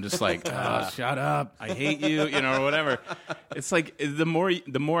Instagram, just like, shut up, I hate you, or whatever. It's like the more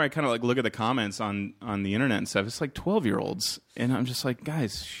I kind of like look at the comments on the internet and stuff, it's like 12-year-olds, and I'm just like,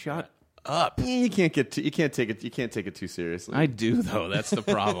 guys, shut up. You can't take it too seriously. I do though. That's the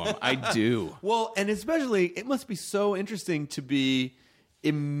problem. I do. Well, and especially it must be so interesting to be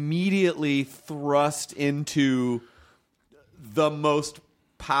immediately thrust into the most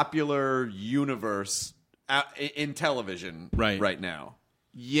popular universe in television right now.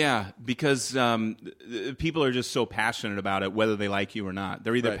 Yeah, because people are just so passionate about it, whether they like you or not.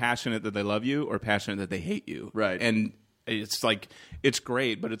 They're either passionate that they love you or passionate that they hate you. Right. And it's like, it's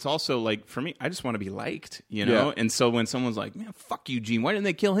great, but it's also like, for me, I just want to be liked, Yeah. And so when someone's like, man, fuck Eugene, why didn't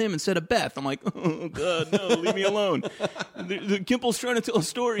they kill him instead of Beth? I'm like, oh, God, no, leave me alone. The Kimple's trying to tell a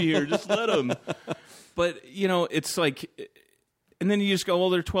story here. Just let him. But, it's like, and then you just go, well,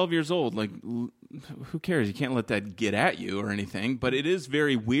 they're 12 years old. Like, who cares? You can't let that get at you or anything. But it is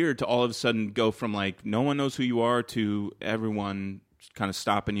very weird to all of a sudden go from like, no one knows who you are to everyone kind of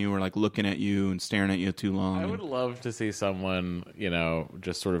stopping you or like looking at you and staring at you too long. I would love to see someone,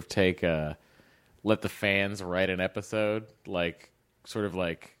 just sort of let the fans write an episode, like sort of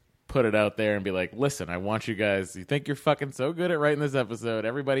like put it out there and be like, listen, I want you guys, you think you're fucking so good at writing this episode,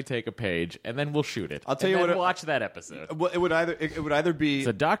 everybody take a page and then we'll shoot it. I'll tell you what, watch that episode. Well, it would either be It's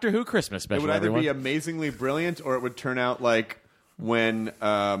a Doctor Who Christmas it special. would either everyone. be amazingly brilliant or it would turn out like when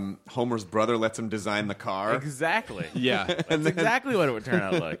Homer's brother lets him design the car. Exactly. Yeah. That's exactly what it would turn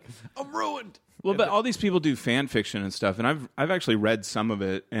out like. I'm ruined. Well, but all these people do fan fiction and stuff, and I've actually read some of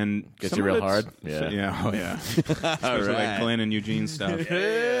it, and Gets some you of real it's- hard? Yeah. yeah, oh yeah. Especially like Glenn and Eugene stuff.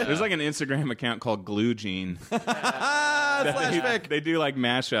 There's like an Instagram account called Glue Gene. Flashback. They do like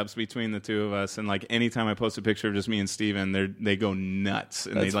mashups between the two of us, and like anytime I post a picture of just me and Steven, they go nuts,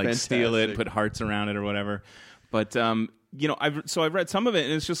 and That's they like steal it, fantastic. put hearts around it or whatever. But I've read some of it,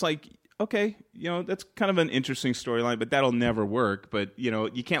 and it's just like, okay, that's kind of an interesting storyline, but that'll never work. But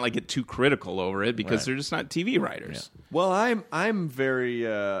you can't like get too critical over it because Right. they're just not TV writers. Well, I'm very.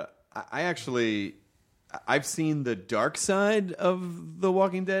 I've seen the dark side of the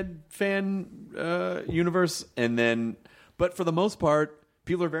Walking Dead fan universe, but for the most part,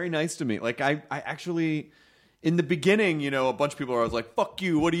 people are very nice to me. Like I actually. In the beginning, a bunch of people are always like, "Fuck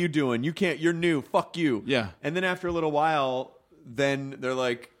you! What are you doing? You can't. You're new. Fuck you." Yeah. And then after a little while, then they're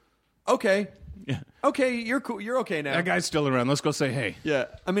like, "Okay, Yeah. okay, you're cool. You're okay now." That guy's still around. Let's go say hey. Yeah,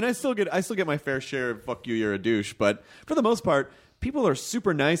 I mean, I still get my fair share of "fuck you, you're a douche," but for the most part, people are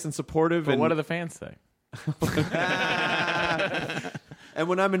super nice and supportive. But and what do the fans say? And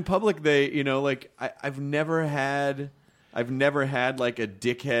when I'm in public, they, I've never had like a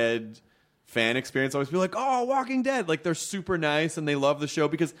dickhead fan experience. I always be like, "Oh, Walking Dead!" Like they're super nice and they love the show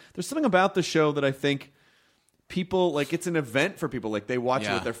because there's something about the show that I think people like. It's an event for people. Like they watch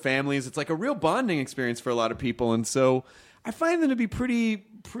it with their families. It's like a real bonding experience for a lot of people, and so I find them to be pretty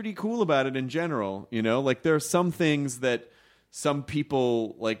cool about it in general. Like there are some things that some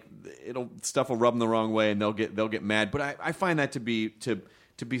people like stuff will rub them the wrong way and they'll get mad. But I find that to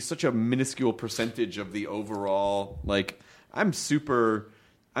be such a minuscule percentage of the overall. Like I'm super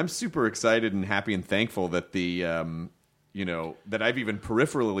excited and happy and thankful that that I've even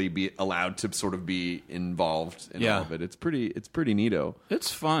peripherally be allowed to sort of be involved in all of it. It's pretty neato. It's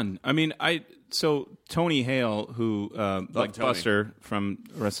fun. I mean, so Tony Hale, who like Tony. Buster from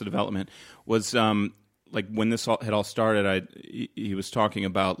Arrested Development, was like when this had all started. He was talking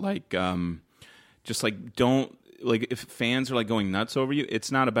about like just like don't like if fans are like going nuts over you,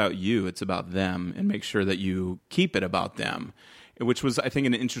 it's not about you, it's about them, and make sure that you keep it about them. Which was, I think,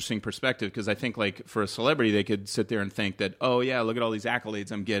 an interesting perspective because I think, like, for a celebrity, they could sit there and think that, oh, yeah, look at all these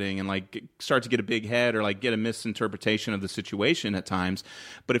accolades I'm getting and, like, start to get a big head or, like, get a misinterpretation of the situation at times.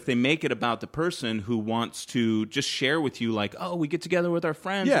 But if they make it about the person who wants to just share with you, like, oh, we get together with our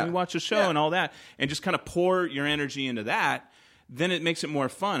friends and we watch a show and all that, and just kind of pour your energy into that, then it makes it more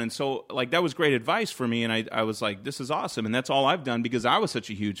fun. And so, like, that was great advice for me, and I was like, this is awesome. And that's all I've done because I was such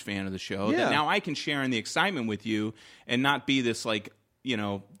a huge fan of the show that now I can share in the excitement with you and not be this, like,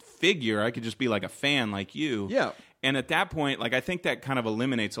 figure. I could just be like a fan like you. Yeah. And at that point, like, I think that kind of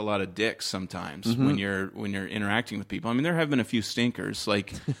eliminates a lot of dicks sometimes when you're interacting with people. I mean, there have been a few stinkers.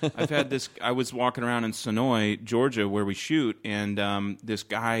 Like, I've had this. I was walking around in Sonoy, Georgia, where we shoot, and this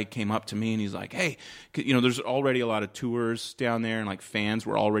guy came up to me and he's like, "Hey, there's already a lot of tours down there, and like fans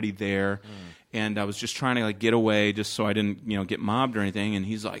were already there." And I was just trying to like get away just so I didn't, get mobbed or anything. And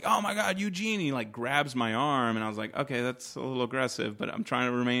he's like, "Oh my God, Eugene!" He like grabs my arm, and I was like, "Okay, that's a little aggressive, but I'm trying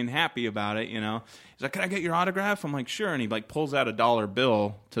to remain happy about it." He's like, "Can I get your autograph?" I'm like, "Sure." And he like pulls out a dollar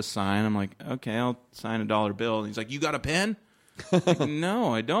bill to sign. I'm like, "Okay, I'll sign a dollar bill." And he's like, "You got a pen?" I'm like,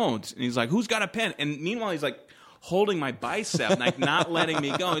 "No, I don't." And he's like, "Who's got a pen?" And meanwhile, he's like holding my bicep, like not letting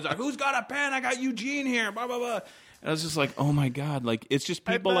me go. He's like, "Who's got a pen? I got Eugene here." Blah blah blah. And I was just like, oh my God, like it's just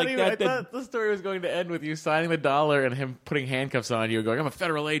people like that. I thought the story was going to end with you signing the dollar and him putting handcuffs on you and going, "I'm a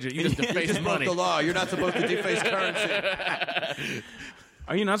federal agent. You just defaced money." The law. You're not supposed to deface currency.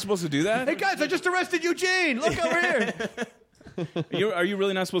 Are you not supposed to do that? Hey guys, I just arrested Eugene. Look over here. Are you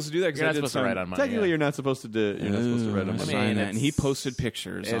really not supposed to do that? You're not supposed to write on money. Technically, you're not supposed to do. You're not supposed to write on money. Sign that. And he posted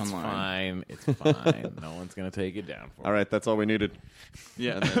pictures It's online. fine. It's fine. No one's going to take it down for All right, that's all we needed.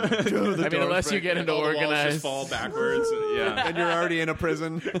 Yeah. I mean, unless you get into All the walls just organized. fall backwards. Yeah. And you're already in a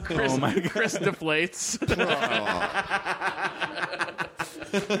prison. Oh my God. Chris deflates.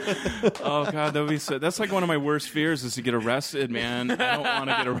 Oh God, that would be so. That's like one of my worst fears is to get arrested, man. I don't want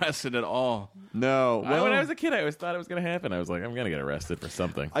to get arrested at all. No. Well, When I was a kid, I always thought it was going to happen. I was like, I'm going to get arrested for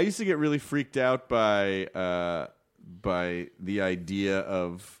something. I used to get really freaked out by the idea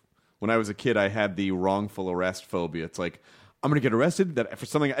of when I was a kid. I had the wrongful arrest phobia. It's like I'm going to get arrested that for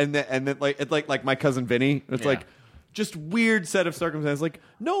something, and then like my cousin Vinny, it's like just weird set of circumstances. Like,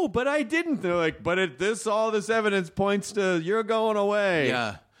 no, but I didn't. They're like, but all this evidence points to you're going away.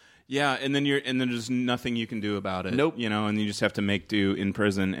 Yeah, and then there's nothing you can do about it. Nope. And you just have to make do in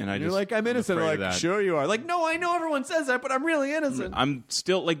prison. And you're like, I'm innocent. They're like, sure you are. Like, no, I know everyone says that, but I'm really innocent. I'm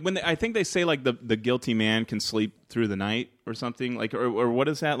still like I think they say like the guilty man can sleep through the night or something like or what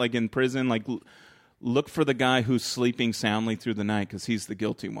is that like in prison like. Look for the guy who's sleeping soundly through the night because he's the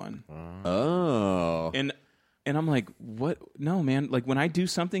guilty one. Oh. And I'm like, what? No, man. Like when I do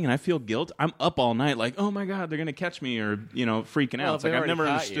something and I feel guilt, I'm up all night like, oh my God, they're going to catch me or, freaking out. It's like I've never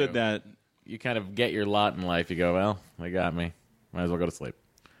understood that. You kind of get your lot in life. You go, well, they got me. Might as well go to sleep.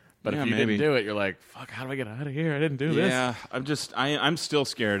 But if you maybe. didn't do it, you're like, fuck, how do I get out of here? I didn't do this. Yeah, I'm still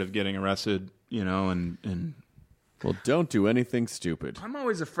scared of getting arrested, and well, don't do anything stupid. I'm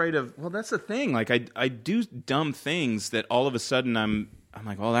always afraid of. Well, that's the thing. Like I do dumb things that all of a sudden I'm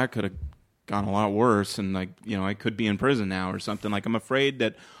like, well, that could have gone a lot worse, and like I could be in prison now or something. Like I'm afraid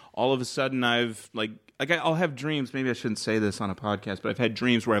that all of a sudden I've I'll have dreams. Maybe I shouldn't say this on a podcast, but I've had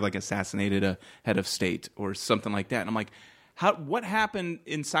dreams where I've like assassinated a head of state or something like that, and I'm like, what happened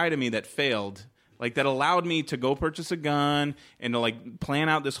inside of me that failed? Like that allowed me to go purchase a gun and to like plan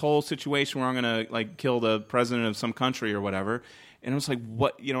out this whole situation where I'm gonna like kill the president of some country or whatever. And I was like,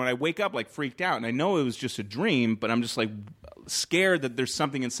 what? And I wake up like freaked out, and I know it was just a dream, but I'm just like scared that there's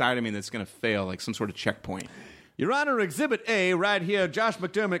something inside of me that's gonna fail, like some sort of checkpoint. Your Honor, Exhibit A, right here, Josh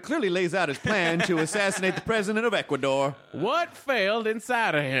McDermott clearly lays out his plan to assassinate the president of Ecuador. What failed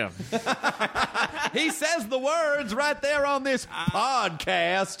inside of him? He says the words right there on this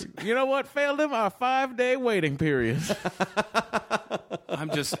podcast. You know what failed him? Our 5-day waiting period.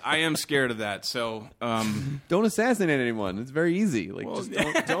 I am scared of that. So, don't assassinate anyone. It's very easy. Like,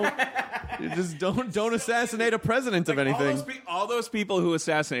 don't assassinate a president of anything. All those people who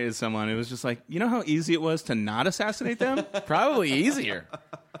assassinated someone, it was just like, you know how easy it was to not assassinate them? Probably easier.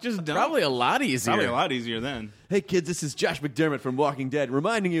 Just don't. Probably a lot easier. Probably a lot easier then. Hey kids, this is Josh McDermott from Walking Dead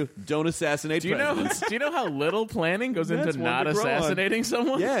reminding you, don't assassinate presidents. Do you know how little planning goes into not assassinating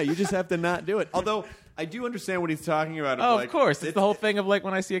someone? Yeah, you just have to not do it. Although I do understand what he's talking about. Of course. It's the whole thing of like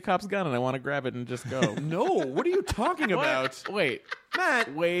when I see a cop's gun and I want to grab it and just go. No, what are you talking about? Wait.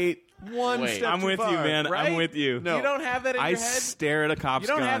 Matt. Wait. One step I'm too with far, you, man. right? I'm with you. No. You don't have that in your head? I stare at a cop's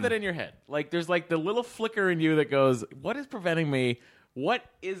gun. You don't have that in your head. Like, there's like the little flicker in you that goes, what is preventing me? What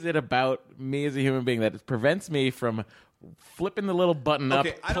is it about me as a human being that prevents me from flipping the little button up,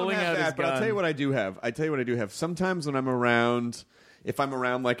 pulling out his gun? But I'll tell you what I do have. Sometimes when I'm around, if I'm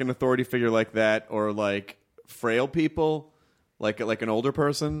around like an authority figure like that or like frail people, like an older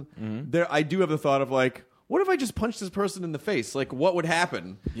person, there I do have the thought of like, what if I just punched this person in the face? Like, what would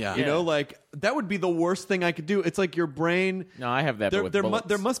happen? Yeah. You know, like, that would be the worst thing I could do. It's like your brain... No, I have that, but with bullets.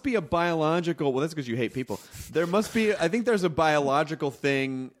 There must be a biological... Well, that's because you hate people. There must be... I think there's a biological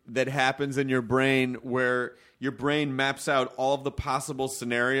thing that happens in your brain where your brain maps out all of the possible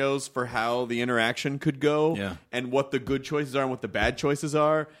scenarios for how the interaction could go and what the good choices are and what the bad choices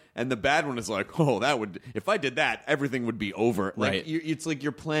are. And the bad one is like, oh, that would... If I did that, everything would be over. Like, right. It's like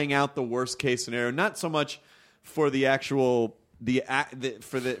you're playing out the worst case scenario. Not so much for the actual...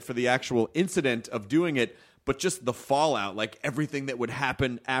 for the actual incident of doing it, but just the fallout, like everything that would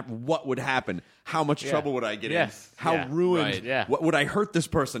happen, what would happen, how much trouble would I get in, how ruined, what would I hurt this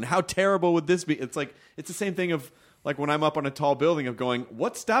person, how terrible would this be? It's like it's the same thing of like when I'm up on a tall building of going,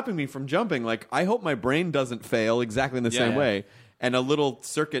 what's stopping me from jumping? Like I hope my brain doesn't fail exactly in the same way. And a little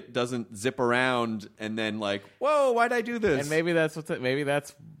circuit doesn't zip around, and then like, whoa, why'd I do this? And maybe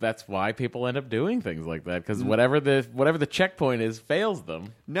that's why people end up doing things like that because whatever the checkpoint is fails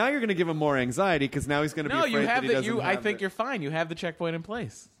them. Now you're going to give him more anxiety because now he's going to be afraid that he doesn't have I think you're fine. You have the checkpoint in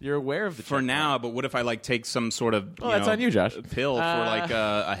place. You're aware of the checkpoint. For now, but what if I like take some sort of that's on you, Josh. pill for like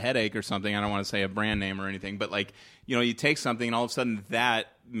a headache or something? I don't want to say a brand name or anything, but like you take something and all of a sudden that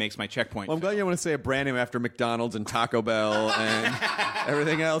makes my checkpoint. Well, I'm glad you want to say a brand name after McDonald's and Taco Bell and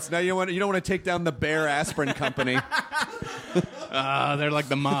everything else. Now you don't want to take down the Bear Aspirin Company. They're like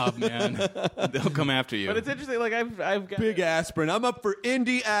the mob, man. They'll come after you. But it's interesting. Like I've got Big Aspirin. I'm up for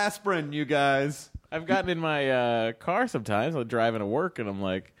Indy Aspirin, you guys. I've gotten in my car sometimes. I'm driving to work, and I'm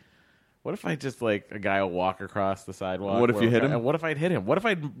like, what if I just like a guy will walk across the sidewalk? What if you hit him? What if I'd hit him? What if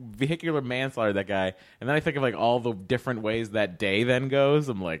I'd vehicular manslaughter that guy? And then I think of like all the different ways that day then goes.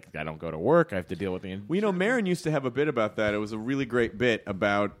 I'm like, I don't go to work. I have to deal with the. Well, Maron used to have a bit about that. It was a really great bit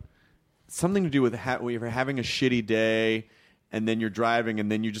about something to do with when you're having a shitty day and then you're driving,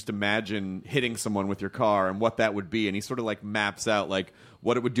 and then you just imagine hitting someone with your car and what that would be, and he sort of like maps out like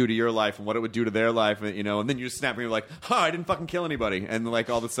what it would do to your life and what it would do to their life, and, you know, and then you just snap and you're like, I didn't fucking kill anybody, and like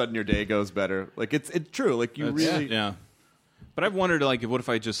all of a sudden your day goes better. Like it's true. Like you really, yeah. But I've wondered, like, what if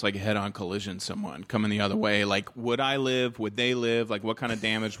I just like head-on collision someone coming the other way? Like, would I live? Would they live? Like, what kind of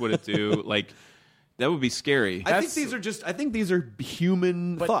damage would it do? Like, that would be scary. I think these are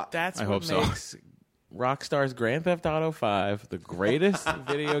human But thoughts. that's I what hope so. makes Rockstar's Grand Theft Auto 5 the greatest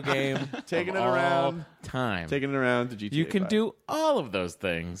video game Taking of it around. all time. Taking it around to GTA. You can 5. do all of those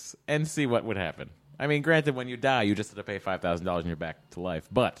things and see what would happen. I mean, granted, when you die, you just have to pay $5,000 and you're back to life.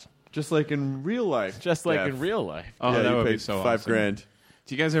 But just like in real life. just like Jeff. in real life. Oh, Yeah, that you would be paid so $5 awesome. grand.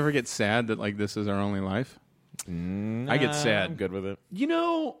 Do you guys ever get sad that like this is our only life? I get sad. I'm good with it. You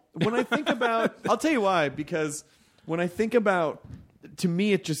know, when I think about, I'll tell you why. Because when I think about, to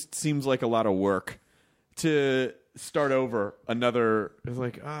me, it just seems like a lot of work to start over another. It's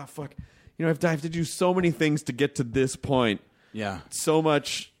like, fuck. You know, I have to do so many things to get to this point. Yeah. So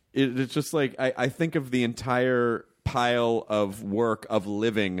much. It's just like I think of the entire pile of work of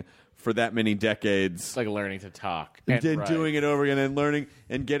living for that many decades. It's like learning to talk. And then write. doing it over again and learning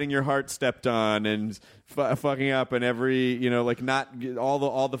and getting your heart stepped on and fucking up and every, you know, like not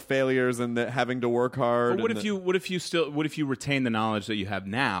all the failures and having to work hard. But what if you retain the knowledge that you have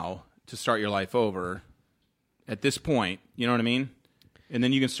now to start your life over at this point? You know what I mean? And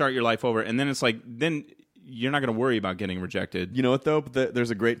then you can start your life over, and then it's like then you're not going to worry about getting rejected. You know what though?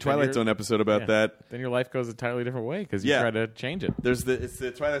 There's a great Twilight Zone episode about that. Then your life goes a entirely different way because you try to change it. It's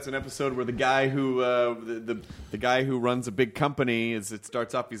the Twilight Zone episode where the guy who the guy who runs a big company it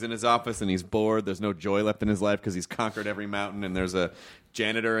starts off, he's in his office and he's bored. There's no joy left in his life because he's conquered every mountain, and there's a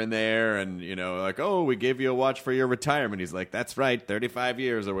janitor in there, and you know, like, oh, we gave you a watch for your retirement. He's like, that's right, 35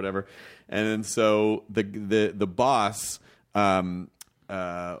 years or whatever. And then so the boss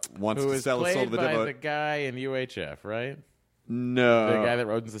wants Who to is sell his soul played to the by devil. the guy in UHF, right? No, The guy that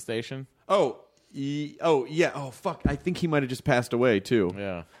owns the station. Oh yeah. Oh fuck. I think he might have just passed away too.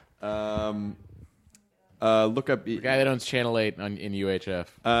 Yeah. Look up The guy that owns Channel 8 in UHF.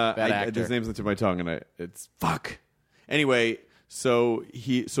 That actor. his name's into my tongue, and it's fuck. Anyway, so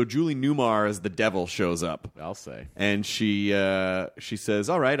Julie Newmar as the devil shows up. I'll say. And she says,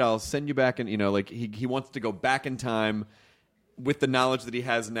 "All right, I'll send you back." And you know, like he wants to go back in time with the knowledge that he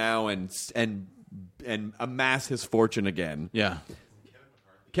has now, and amass his fortune again. Yeah.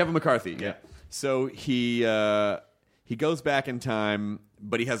 Kevin McCarthy. Yeah. So he goes back in time,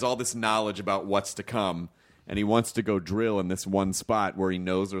 but he has all this knowledge about what's to come, and he wants to go drill in this one spot where he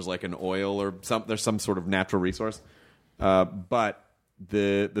knows there's like an oil or there's some sort of natural resource. But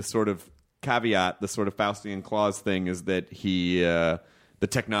the sort of caveat, the sort of Faustian clause thing is that the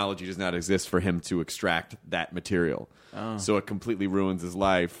technology does not exist for him to extract that material. Oh. So it completely ruins his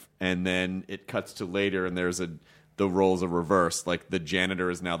life, and then it cuts to later, and the roles are reversed. Like the janitor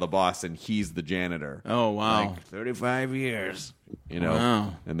is now the boss, and he's the janitor. Oh wow. Like 35 years, you know.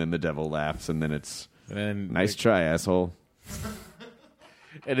 Wow. And then the devil laughs, and then it's And nice try, asshole.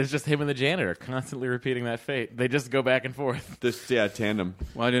 And it's just him and the janitor constantly repeating that fate. They just go back and forth. This tandem.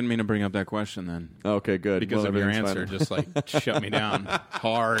 Well, I didn't mean to bring up that question then. Okay, good. Because Well, of your everything's answer, fine. just like shut me down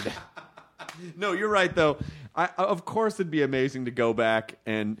hard. No, you're right though. Of course, it'd be amazing to go back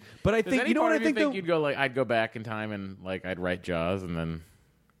but I Does think any you know part what I of you think though. you'd go like I'd go back in time and like I'd write Jaws and then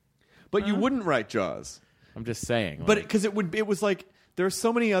But you wouldn't write Jaws. I'm just saying. But like, because it was like there are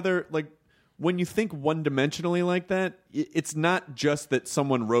so many other like when you think one dimensionally like that, it's not just that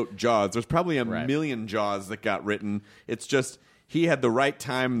someone wrote Jaws. There's probably a million Jaws that got written. It's just he had the right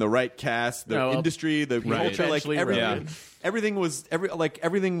time, the right cast, the industry, the culture, like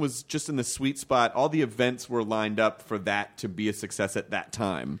everything was just in the sweet spot. All the events were lined up for that to be a success at that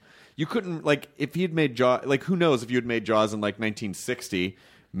time. You couldn't like if he had made Jaws. Like who knows if you had made Jaws in like 1960,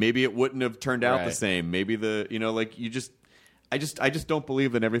 maybe it wouldn't have turned out the same. Maybe I just don't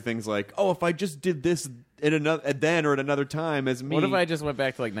believe that everything's like, oh, if I just did this at another time as me. What if I just went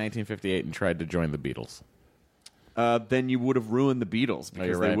back to like 1958 and tried to join the Beatles? Then you would have ruined the Beatles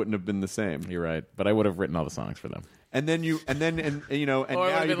because they wouldn't have been the same. You're right, but I would have written all the songs for them. And then or now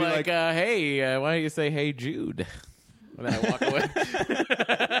I would you'd be be like, hey, why don't you say "Hey Jude"? And then I walk away.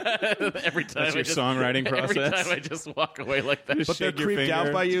 Every time That's your songwriting process. Every time I just walk away like that. but they're creeped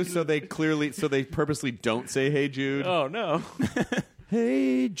out by you, so they purposely don't say "Hey Jude." Oh no!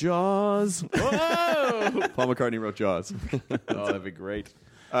 Hey Jaws. Whoa! Paul McCartney wrote Jaws. Oh, that'd be great.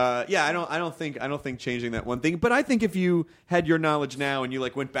 Yeah, I don't think changing that one thing. But I think if you had your knowledge now and you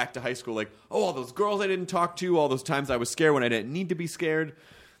like went back to high school, like, oh, all those girls I didn't talk to, all those times I was scared when I didn't need to be scared.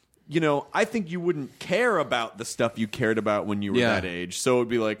 I think you wouldn't care about the stuff you cared about when you were that age. So it would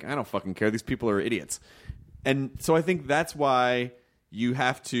be like, I don't fucking care. These people are idiots. And so I think that's why you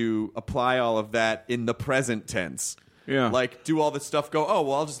have to apply all of that in the present tense. Yeah. Like, do all this stuff, go, oh,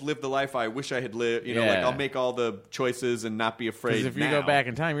 well, I'll just live the life I wish I had lived. Like, I'll make all the choices and not be afraid. Because if you go back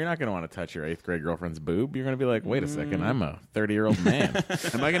in time, you're not going to want to touch your 8th grade girlfriend's boob. You're going to be like, wait a second, I'm a 30-year-old man.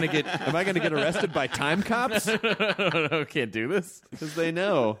 Am I going to get arrested by time cops? I can't do this. Because they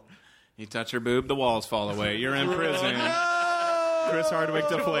know. You touch her boob, the walls fall away. You're in prison. Chris Hardwick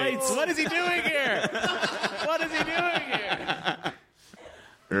deflates. What is he doing here? What is he doing here?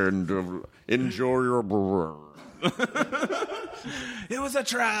 And enjoy your brr. It was a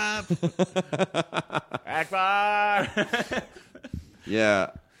trap. Akbar.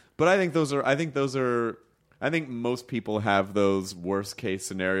 Yeah, but I think most people have those worst case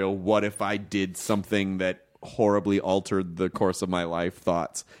scenario. What if I did something that horribly altered the course of my life?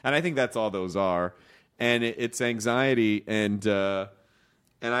 Thoughts, and I think that's all those are. And it's anxiety, and I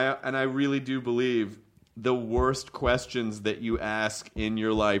really do believe the worst questions that you ask in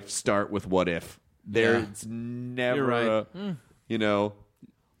your life start with "what if." There's never, You're right.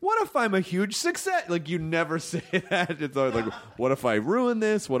 What if I'm a huge success? Like, you never say that. It's always like, what if I ruin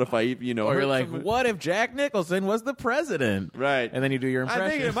this? What if I, Or you're like, what if Jack Nicholson was the president? Right. And then you do your impression. I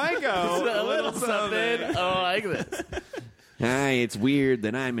think it might go a little something. Oh, I like this. Hi, it's weird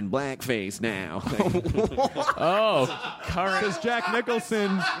that I'm in blackface now. Current. Because Jack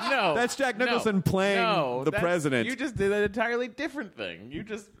Nicholson. No. That's Jack Nicholson playing the president. You just did an entirely different thing.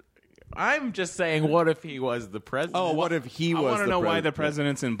 I'm just saying, what if he was the president? Oh, what if he was the president? I want to know why the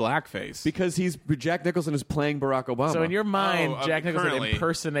president's in blackface. Because Jack Nicholson is playing Barack Obama. So in your mind, Jack Nicholson currently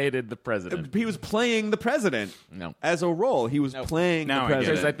impersonated the president. He was playing the president. No. As a role. He was playing Now the I get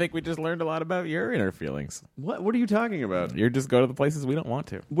president. Because I think we just learned a lot about your inner feelings. What are you talking about? You just go to the places we don't want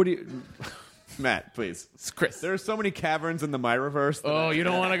to. What do you... Matt, please. Chris. There are so many caverns in the Myriverse. Oh, you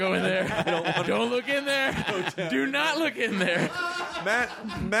don't want to go in there. Don't look in there. Do not look in there.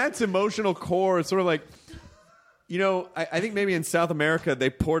 Matt's emotional core is sort of like, I think maybe in South America they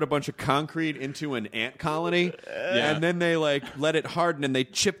poured a bunch of concrete into an ant colony, and then they let it harden and they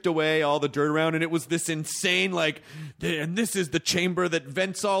chipped away all the dirt around, and it was this insane and this is the chamber that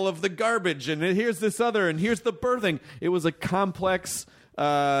vents all of the garbage, and here's this other, and here's the birthing. It was a complex.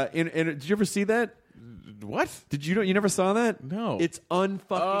 Did you ever see that? What? Did you never saw that? No. It's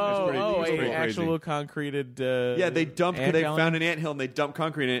unfucking actual concreted. they dumped. ant They colony? found an anthill and they dumped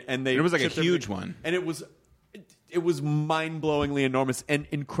concrete in it, and It was like a chipped huge everything. one. And it was mind-blowingly enormous and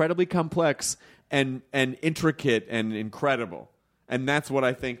incredibly complex and intricate and incredible. And that's what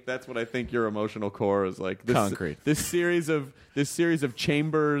I think your emotional core is like. Concrete. This series of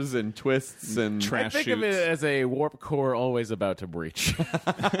chambers and twists and I think of it as a warp core always about to breach.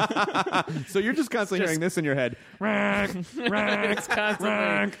 So you're just constantly hearing this in your head. It's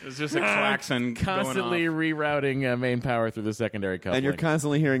constantly, It's just a klaxon constantly going rerouting main power through the secondary coupling. And you're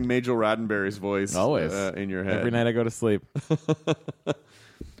constantly hearing Majel Roddenberry's voice always in your head. Every night I go to sleep.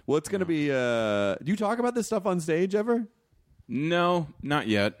 Well, it's going to be... do you talk about this stuff on stage ever? No, not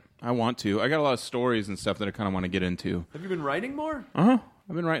yet. I want to. I got a lot of stories and stuff that I kind of want to get into. Have you been writing more? I've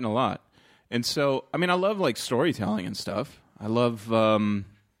been writing a lot. And so, I love storytelling and stuff. I love The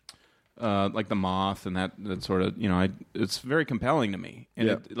Moth and that sort of, it's very compelling to me.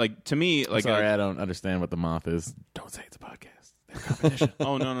 And to me, Sorry, I don't understand what The Moth is. Don't say it's a podcast. Competition.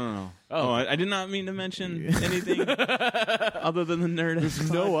 Oh, no. Oh, I did not mean to mention anything other than the Nerdist.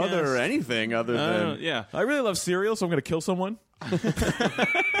 No podcast. other anything other than... yeah. I really love cereal, so I'm going to kill someone.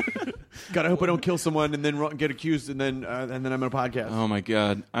 God, I hope I don't kill someone and then get accused and then I'm on a podcast. Oh my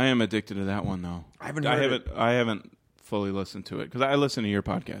God, I am addicted to that one though. I haven't fully listened to it because I listen to your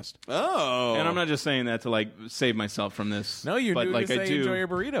podcast. Oh, and I'm not just saying that to save myself from this. No, you but knew to say I do enjoy your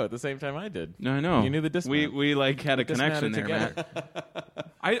burrito at the same time I did. No, I know. You knew the dismount. We had a connection there, together.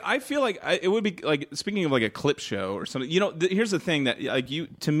 Matt. I feel like it would be speaking of a clip show or something. Here's the thing that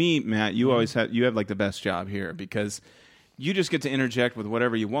to me, Matt, you always have the best job here because you just get to interject with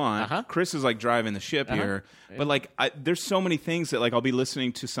whatever you want. Chris is driving the ship here, but there's so many things that I'll be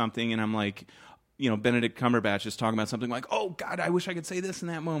listening to something and I'm like, Benedict Cumberbatch is talking about something like, oh God, I wish I could say this in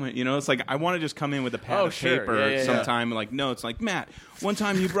that moment. It's I want to just come in with a pad of paper sometime. No, it's Matt, one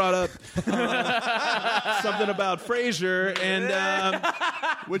time you brought up something about Frasier and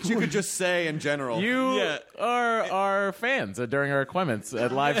Which you could just say in general. You are our fans during our comments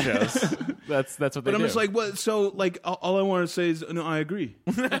at live shows. That's what they do. But I'm just like, what? So, like, all I want to say is, no, I agree.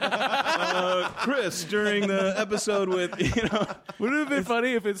 Chris, during the episode with, Wouldn't it have been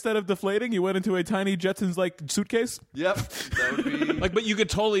funny if instead of deflating, you went into a tiny Jetsons-like suitcase? Yep. That would be... like, but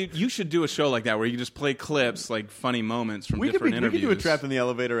you should do a show like that where you just play clips, like funny moments from different interviews. We could do a Trapped in the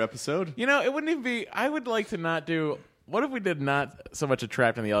Elevator episode. It wouldn't even be. I would like to not do. What if we did not so much a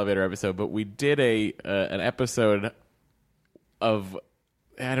Trapped in the Elevator episode, but we did an episode of,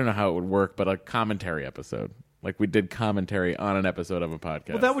 I don't know how it would work, but a commentary episode. Like we did commentary on an episode of a podcast.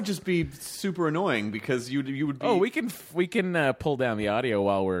 Well, that would just be super annoying because you would be... Oh, we can pull down the audio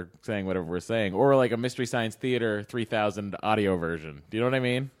while we're saying whatever we're saying, or like a Mystery Science Theater 3000 audio version. Do you know what I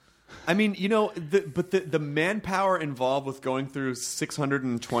mean? I mean, the manpower involved with going through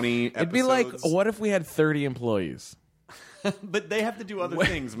 620 episodes... It'd be like, what if we had 30 employees? But they have to do other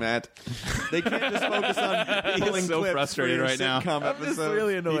things, Matt. They can't just focus on pulling so clips frustrated for your right now. sitcom I'm just episode.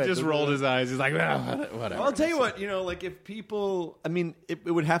 really annoyed. He just rolled his eyes. He's like, whatever. Well, I'll tell you what, like if people... I mean, it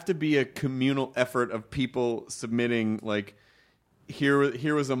would have to be a communal effort of people submitting, like,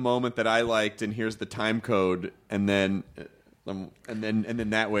 here was a moment that I liked, and here's the time code, and then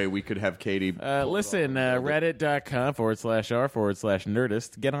that way we could have Katie... Listen,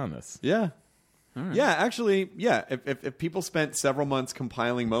 reddit.com/r/Nerdist. Get on this. Yeah. Right. Yeah, actually, yeah. If people spent several months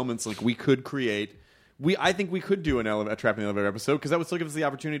compiling moments, like we could create, I think we could do a Trapped in the Elevator episode because that would still give us the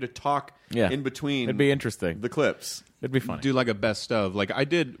opportunity to talk in between. It'd be interesting. The clips. It'd be funny. Do like a best of. Like I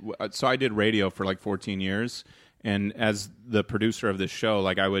did radio for like 14 years. And as the producer of this show,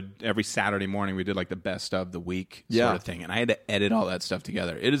 like I would every Saturday morning we did like the best of the week sort of thing, and I had to edit all that stuff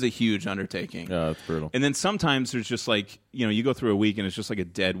together. It is a huge undertaking. Yeah, it's brutal. And then sometimes there's just like you go through a week and it's just like a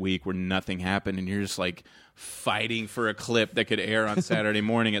dead week where nothing happened, and you're just like fighting for a clip that could air on Saturday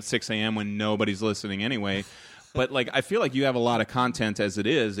morning at 6 a.m. when nobody's listening anyway. But like I feel like you have a lot of content as it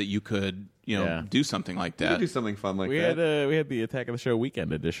is that you could do something like that. We could do something fun like that. We had the Attack of the Show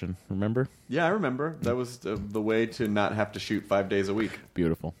weekend edition. Remember? Yeah, I remember. That was the way to not have to shoot 5 days a week.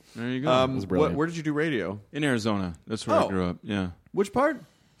 Beautiful. There you go. It was brilliant. Where did you do radio? In Arizona. That's where I grew up. Yeah. Which part?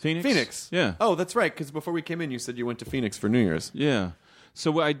 Phoenix. Yeah. Oh, that's right. Because before we came in, you said you went to Phoenix for New Year's. Yeah.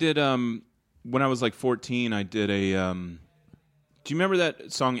 So what I did when I was like 14, I did a. Do you remember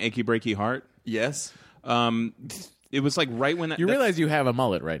that song "Achy Breaky Heart"? Yes. It was like right when you realize you have a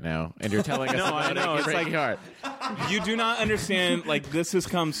mullet right now, and you're telling us No, I know. It's like hard. You do not understand. Like this has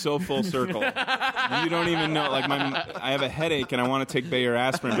come so full circle. You don't even know. Like I have a headache and I want to take Bayer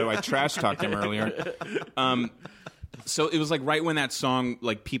aspirin, but I trash talked him earlier. So it was like right when that song,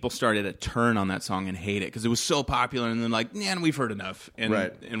 like people started to turn on that song and hate it because it was so popular, and then like, man, we've heard enough,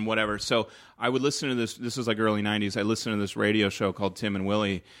 and whatever. So I would listen to this. This was like early '90s. I listened to this radio show called Tim and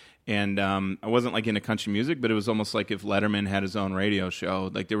Willie. And I wasn't like into country music, but it was almost like if Letterman had his own radio show.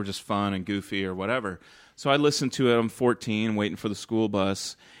 Like they were just fun and goofy or whatever. So I listened to it. I'm 14, waiting for the school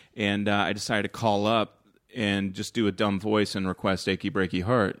bus, and I decided to call up and just do a dumb voice and request "Achy Breaky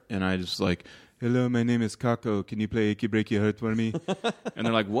Heart." And I just like, "Hello, my name is Kako. Can you play Achy Breaky Heart for me?" And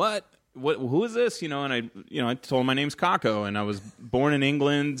they're like, "What? Who is this?" And I told them my name's Kako, and I was born in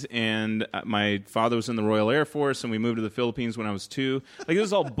England, and my father was in the Royal Air Force, and we moved to the Philippines when I was 2. Like, this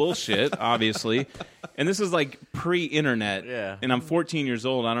is all bullshit, obviously. And this is like pre-internet. Yeah. And I'm 14 years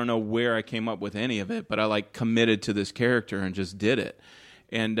old. I don't know where I came up with any of it, but I like committed to this character and just did it.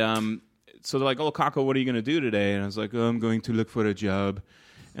 And so they're like, "Oh, Kako, what are you going to do today?" And I was like, "Oh, I'm going to look for a job."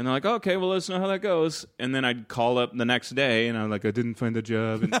 And they're like, "Okay, well, let us know how that goes." And then I'd call up the next day, and I'm like, "I didn't find a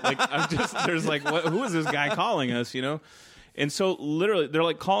job." And like, there's like, who is this guy calling us, And so literally, they're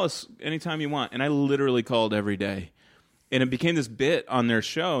like, "Call us anytime you want." And I literally called every day. And it became this bit on their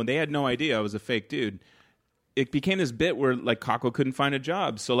show. They had no idea I was a fake dude. It became this bit where like Kako couldn't find a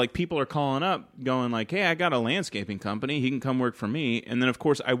job. So like people are calling up going like, "Hey, I got a landscaping company. He can come work for me." And then of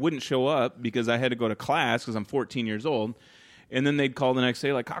course I wouldn't show up because I had to go to class because I'm 14 years old. And then they'd call the next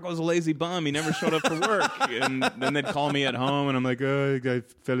day like, "Kako's a lazy bum. He never showed up for work." And then they'd call me at home, and I'm like, "Oh, I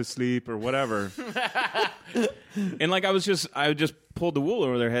fell asleep," or whatever. And like I just pulled the wool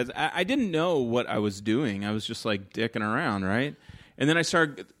over their heads. I didn't know what I was doing. I was just like dicking around, right? And then I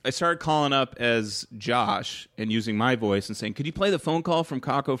started calling up as Josh and using my voice and saying, "Could you play the phone call from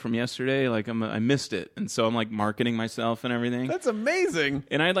Kako from yesterday? Like I missed it." And so I'm like marketing myself and everything. That's amazing.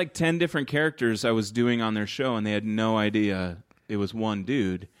 And I had like 10 different characters I was doing on their show, and they had no idea it was one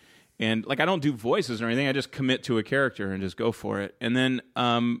dude. And like I don't do voices or anything. I just commit to a character and just go for it. And then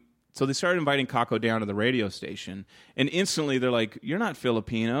so they started inviting Kako down to the radio station, and instantly they're like, "You're not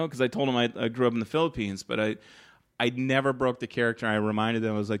Filipino," because I told them I grew up in the Philippines, but I I never broke the character. I reminded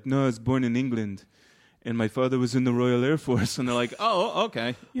them, I was like, no, I was born in England, and my father was in the Royal Air Force. And they're like, oh,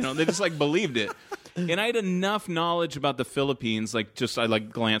 okay. You know, they just like believed it. And I had enough knowledge about the Philippines, like just I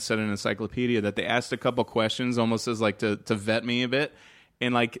like glanced at an encyclopedia that they asked a couple questions almost as like to vet me a bit.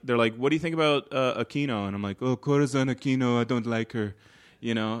 And like they're like, what do you think about Aquino? And I'm like, oh, Corazon Aquino, I don't like her.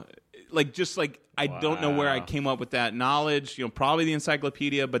 You know, like just like I don't know where I came up with that knowledge. You know, probably the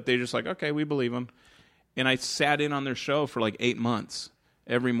encyclopedia, but they're just like, okay, we believe him. And I sat in on their show for like 8 months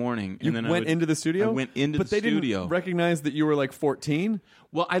every morning. You and then went into the studio? I went into the studio. But they didn't recognize that you were like 14?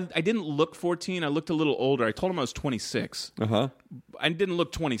 Well, I didn't look 14. I looked a little older. I told them I was 26. Uh-huh. I didn't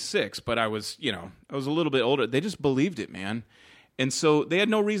look 26, but I was, you know, I was a little bit older. They just believed it, man. And so they had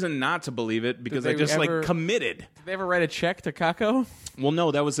no reason not to believe it because I just like committed. Did they ever write a check to Kako? Well,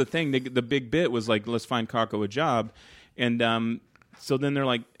 no, that was the thing. The big bit was like, let's find Kako a job. And so then they're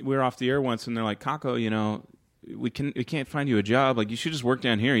like, we were off the air once, and they're like, Kako, you know, we can't find you a job. Like, you should just work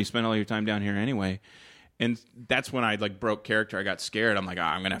down here. You spend all your time down here anyway. And that's when I like broke character. I got scared. I'm like,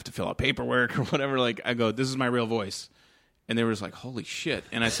 I'm gonna have to fill out paperwork or whatever. Like, I go, this is my real voice. And they were just like, holy shit.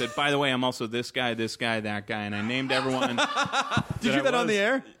 And I said, by the way, I'm also this guy, that guy. And I named everyone. Did you do that on the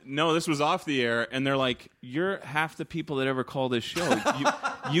air? No, this was off the air. And they're like, you're half the people that ever call this show.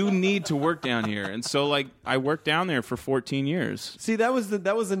 You need to work down here. And so, like, I worked down there for 14 years. See, that was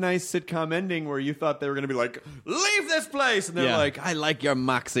a nice sitcom ending where you thought they were going to be like, leave this place. And they're like, I like your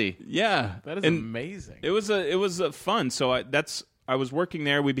moxie. Yeah. That is amazing. It was fun. So I was working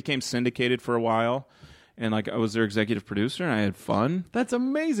there. We became syndicated for a while. And like I was their executive producer, and I had fun. That's an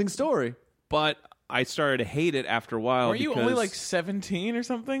amazing story. But I started to hate it after a while. Were you only like 17 or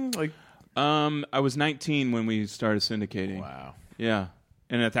something? Like, I was 19 when we started syndicating. Wow. Yeah.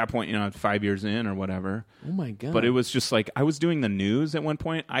 And at that point, you know, 5 years in or whatever. Oh my god! But it was just like I was doing the news at one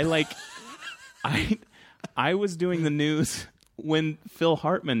point. I was doing the news when Phil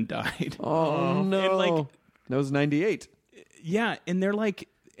Hartman died. Oh no! And like that was 98. Yeah, and they're like.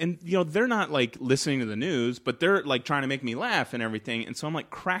 And, you know, they're not, like, listening to the news, but they're, like, trying to make me laugh and everything. And so I'm,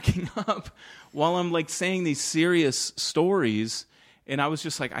 like, cracking up while I'm, like, saying these serious stories. And I was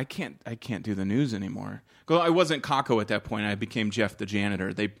just like, I can't do the news anymore. Well, I wasn't Kako at that point. I became Jeff the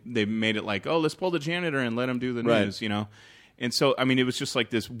janitor. They made it like, oh, let's pull the janitor and let him do the news, you know. And so, I mean, it was just, like,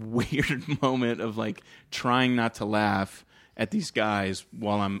 this weird moment of, like, trying not to laugh at these guys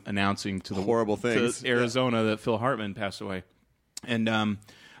while I'm announcing to the horrible things to Arizona that Phil Hartman passed away. And,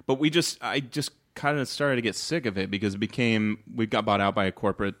 but I just kind of started to get sick of it because we got bought out by a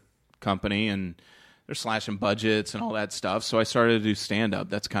corporate company and they're slashing budgets and all that stuff. So I started to do stand-up.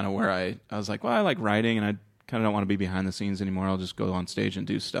 That's kind of where I was like, well, I like writing and I kind of don't want to be behind the scenes anymore. I'll just go on stage and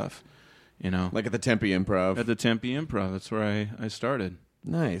do stuff, you know. Like at the Tempe Improv. At the Tempe Improv. That's where I started.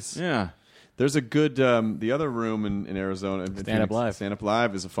 Nice. Yeah. There's a good, the other room in Arizona. Stand Up Live. Stand Up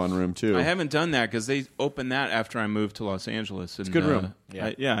Live is a fun room, too. I haven't done that because they opened that after I moved to Los Angeles. And, it's a good room.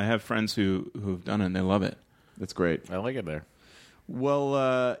 I have friends who've done it and they love it. That's great. I like it there. Well,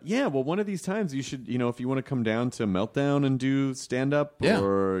 well, one of these times you should, you know, if you want to come down to Meltdown and do stand-up,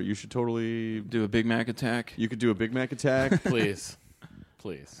 or you should totally... Do a Big Mac attack. You could do a Big Mac attack. Please.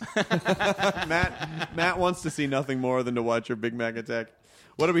 Matt wants to see nothing more than to watch your Big Mac attack.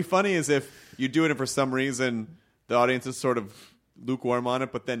 What'll be funny is if you do it and for some reason the audience is sort of lukewarm on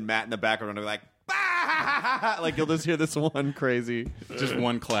it, but then Matt in the background will be like, bah! Like you'll just hear this one crazy. Just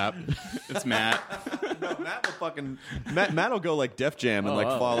one clap. It's Matt. No, Matt will go like Def Jam and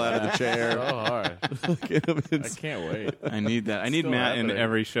fall out of the chair. So hard. I can't wait. I need that. I need Still Matt happening. in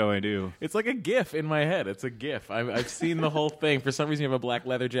every show I do. It's like a GIF in my head. It's a GIF. I've seen the whole thing. For some reason, you have a black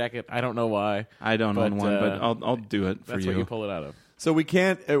leather jacket. I don't know why. I don't own one, but I'll do it for that's you. what you pull it out of. So we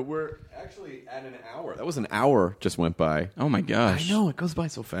can't. We're actually at an hour. That was an hour just went by. Oh my gosh! I know it goes by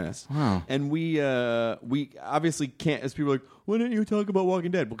so fast. Wow. And we obviously can't. As people are like, why don't you talk about Walking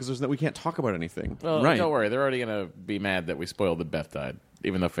Dead? Because we can't talk about anything. Well, Right. don't worry. They're already going to be mad that we spoiled that Beth died,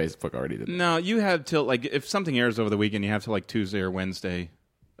 even though Facebook already did. No, you have till like if something airs over the weekend, you have till like Tuesday or Wednesday.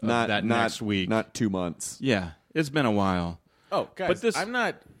 Of that next week. Not 2 months. Yeah, it's been a while. Oh, guys, But this- I'm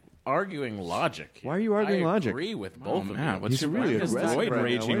not arguing logic. Why are you arguing logic? I agree with both of Matt, you. what's He's your really just aggressive void right now.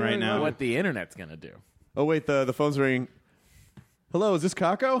 raging right now? What the internet's going to do. Oh wait, the phone's ringing. Hello, is this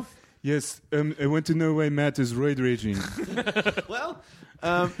Kako? Yes, I want to know why Matt is void raging. Well,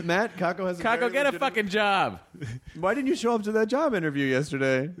 Matt, Kako has. Kako, get a fucking job. Why didn't you show up to that job interview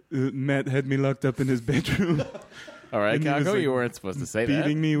yesterday? Matt had me locked up in his bedroom, All right, And he was, Kako, like, you weren't supposed to say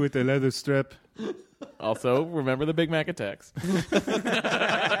me with a leather strap. that. Also, remember the Big Mac attacks.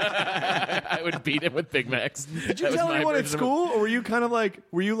 I would beat him with Big Macs. Did you tell anyone at school, or were you kind of like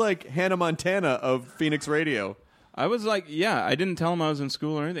Hannah Montana of Phoenix Radio? I was like, yeah, I didn't tell him I was in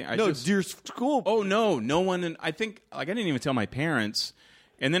school or anything. Your school. Oh no one. And I think I didn't even tell my parents.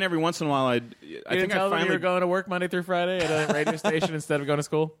 And then every once in a while, I didn't tell them you were going to work Monday through Friday at a radio station instead of going to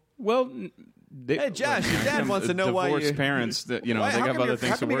school. Well, hey Josh, your dad wants to know why divorced parents that they have other things to worry about.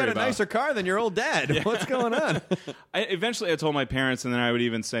 How come you got a nicer car than your old dad? What's going on? Eventually, I told my parents, and then I would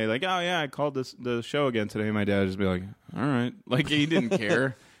even say like, "Oh yeah, I called the show again today." My dad would just be like, "All right," like he didn't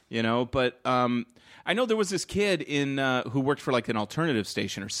care, But I know there was this kid who worked for like an alternative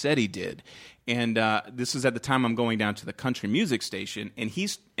station, or said he did, and this was at the time I'm going down to the country music station, and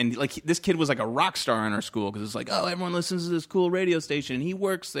this kid was like a rock star in our school because it's like, oh, everyone listens to this cool radio station, and he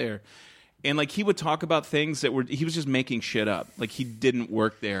works there. And, like, he would talk about things he was just making shit up. Like, he didn't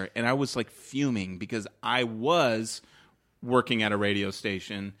work there. And I was, like, fuming because I was working at a radio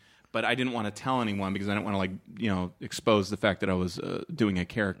station, but I didn't want to tell anyone because I didn't want to, like, expose the fact that I was doing a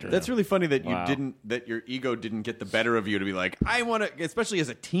character. That's really funny that that your ego didn't get the better of you to be like, I want to, especially as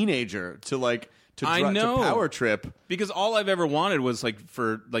a teenager, to, like, to power trip. Because all I've ever wanted was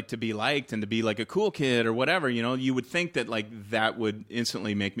to be liked and to be like a cool kid or whatever. You would think that that would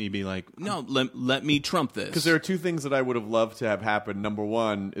instantly make me be like, no, let me trump this. Because there are two things that I would have loved to have happen. Number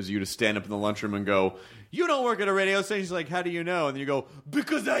one is you to stand up in the lunchroom and go, you don't work at a radio station. She's like, how do you know? And then you go,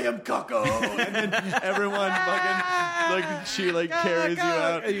 because I am Kako. And then everyone fucking carries you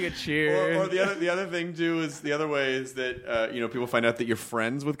out. And you get cheered. Or the other thing too is the other way is that people find out that you're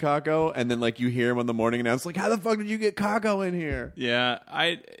friends with Kako, and then you hear him on the morning announce how the fuck did you get Kako in here? Yeah,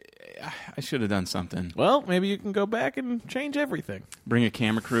 I should have done something. Well, maybe you can go back and change everything. Bring a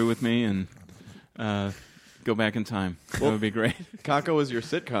camera crew with me and go back in time. That would be great. Kako is your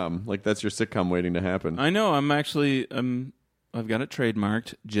sitcom. That's your sitcom waiting to happen. I know. I'm actually I've got it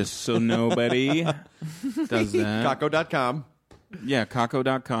trademarked just so nobody does that. Kako.com. Yeah,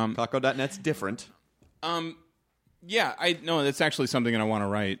 Kako.com. Kako.net's different. Yeah, I know that's actually something that I want to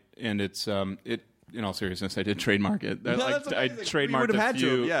write, and it's in all seriousness, I did trademark it. I trademarked a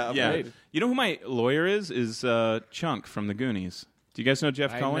few. Yeah. You know who my lawyer is? Is Chunk from the Goonies. Do you guys know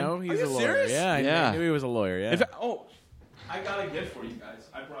Jeff Cohen? I know he's a lawyer. Serious? Yeah, I knew he was a lawyer. Yeah. I got a gift for you guys.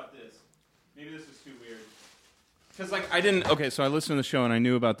 I brought this. Maybe this is too weird. Because I didn't. Okay, so I listened to the show and I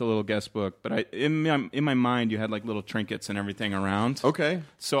knew about the little guest book, but in my mind you had little trinkets and everything around. Okay.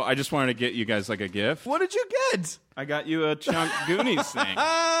 So I just wanted to get you guys a gift. What did you get? I got you a Chunk Goonies thing.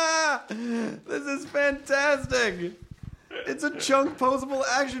 This is fantastic. It's a Chunk posable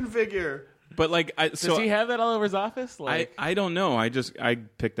action figure. But does he have that all over his office? I don't know. I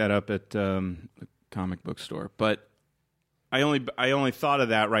picked that up at a comic book store, but I only thought of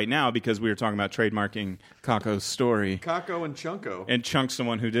that right now because we were talking about trademarking Kako's story. Kako and Chunko. And Chunk's the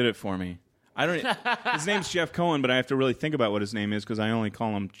one who did it for me. I don't. His name's Jeff Cohen, but I have to really think about what his name is because I only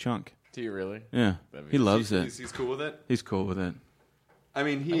call him Chunk. Do you really? Yeah, he loves it. He's cool with it. He's cool with it. I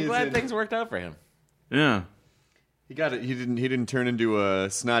mean, I'm glad things worked out for him. Yeah. He got it. He didn't turn into a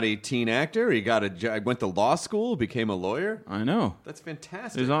snotty teen actor. He went to law school, became a lawyer. I know. That's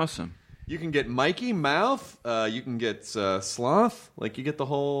fantastic. It's awesome. You can get Mikey, Mouth. You can get Sloth. You get the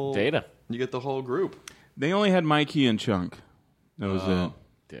whole Data. You get the whole group. They only had Mikey and Chunk. That was it.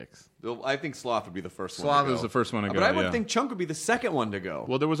 Dicks. I think Sloth would be the first one. Sloth was the first one to go. But I would think Chunk would be the second one to go.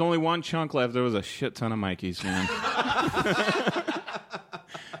 Well, there was only one Chunk left. There was a shit ton of Mikeys, man.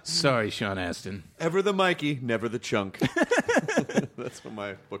 Sorry, Sean Astin. Ever the Mikey, never the Chunk. That's what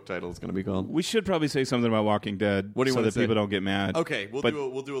my book title is going to be called. We should probably say something about Walking Dead. What do you so want that to say? People don't get mad. Okay, we'll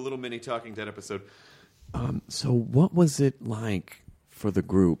do a little mini Talking Dead episode. So what was it like for the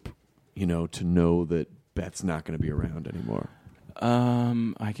group, to know that Beth's not going to be around anymore?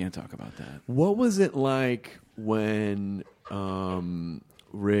 I can't talk about that. What was it like when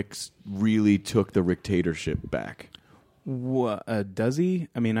Rick really took the Rictatorship back? What, does he?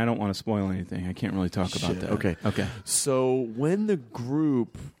 I mean, I don't want to spoil anything. I can't really talk about that. Okay. So when the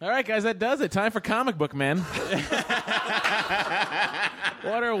group... All right, guys, that does it. Time for Comic Book Men.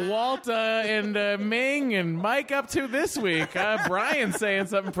 What are Walt and Ming and Mike up to this week? Brian's saying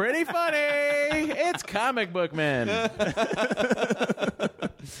something pretty funny. It's Comic Book Men.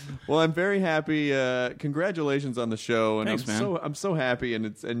 Well, I'm very happy. Congratulations on the show, and Thanks, man. I'm so happy,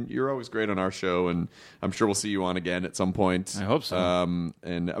 and you're always great on our show, and I'm sure we'll see you on again at some point. I hope so. And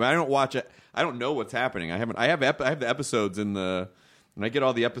I mean, I don't watch it. I don't know what's happening. I have the episodes and I get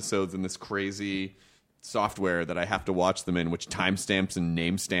all the episodes in this crazy software that I have to watch them in, which timestamps and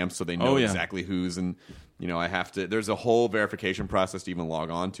name stamps so they know exactly who's, and I have to. There's a whole verification process to even log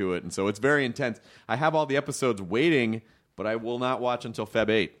on to it, and so it's very intense. I have all the episodes waiting, but I will not watch until Feb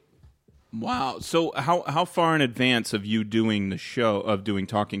 8. Wow. So how far in advance of you doing the show, of doing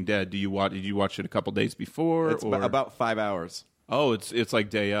Talking Dead, did you watch it a couple days before? It's about 5 hours. Oh, it's like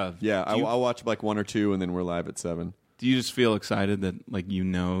day of. Yeah, I'll watch like 1 or 2, and then we're live at 7. Do you just feel excited that like you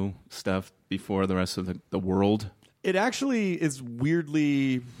know stuff before the rest of the world? It actually is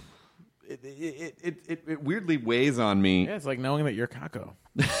weirdly. It weirdly weighs on me. Yeah, it's like knowing that you're Kako.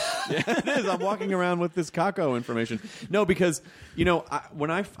 Yeah, it is. I'm walking around with this Kako information. No, because when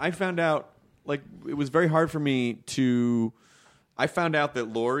I found out, like, it was very hard for me to. I found out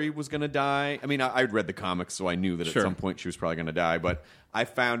that Lori was going to die. I mean, I'd read the comics, so I knew that at some point she was probably going to die. But I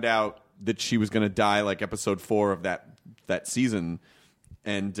found out that she was going to die like episode 4 of that season,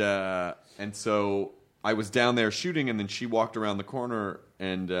 and so I was down there shooting, and then she walked around the corner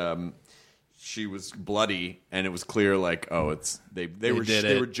and. She was bloody, and it was clear, like, oh, it's they were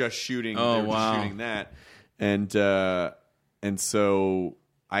just shooting. Oh, they were wow. just shooting that, and so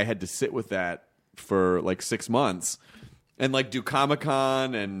I had to sit with that for like 6 months, and like do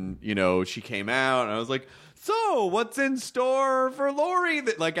Comic-Con, and she came out, and I was like, so what's in store for Lori?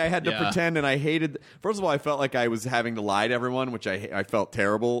 That like I had to pretend, and I hated. First of all, I felt like I was having to lie to everyone, which I felt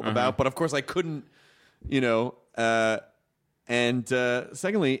terrible about, but of course I couldn't, And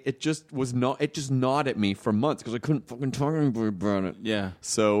secondly, it just gnawed at me for months because I couldn't fucking talk to anybody about it. Yeah.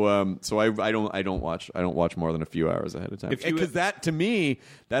 So I don't watch more than a few hours ahead of time. Because that to me,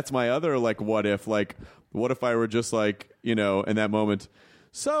 that's my other like what if I were just like in that moment.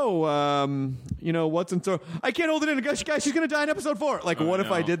 So what's in store? I can't hold it in, guys. She's gonna die in episode 4. Like what if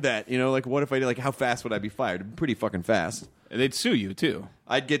I did that? Like what if I did? Like how fast would I be fired? Pretty fucking fast. They'd sue you too.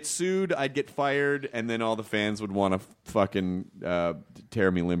 I'd get sued, I'd get fired, and then all the fans would want to fucking tear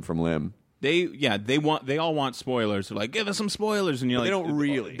me limb from limb. They all want spoilers. They're like, give us some spoilers, and you're But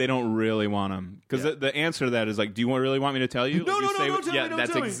like, they don't really want them because the answer to that is like, do you really want me to tell you? No, like, no, don't tell me, don't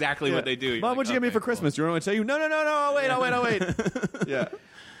that's tell me. exactly what they do. You're Mom, like, what'd you get me for Christmas? Do you want me to tell you? No, I'll wait. Yeah.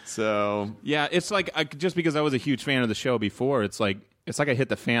 So yeah, it's like just because I was a huge fan of the show before, it's like I hit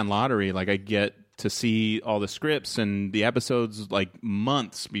the fan lottery. Like I get to see all the scripts and the episodes like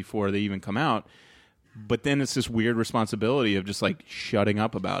months before they even come out. But then it's this weird responsibility of just like shutting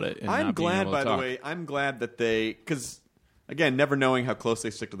up about it. And I'm glad, by talk. the way, that because again, never knowing how close they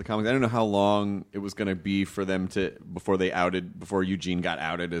stick to the comics, I don't know how long it was going to be for them before Eugene got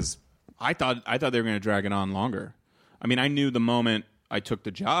outed as. I thought they were going to drag it on longer. I mean, I knew the moment I took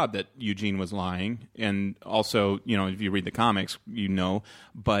the job that Eugene was lying, and also, if you read the comics,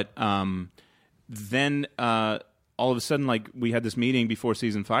 But then all of a sudden, like, we had this meeting before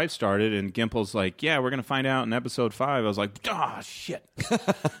season 5 started, and Gimple's like, "Yeah, we're going to find out in episode 5." I was like, shit!"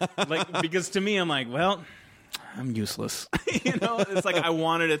 Like, because to me, I'm like, well, I'm useless. It's like I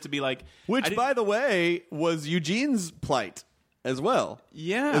wanted it to be like, which, by the way, was Eugene's plight as well.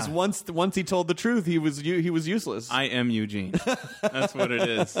 Yeah, as once he told the truth, he was useless. I am Eugene. That's what it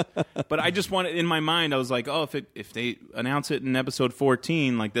is. But I just wanted, in my mind, I was like, oh, if they announce it in episode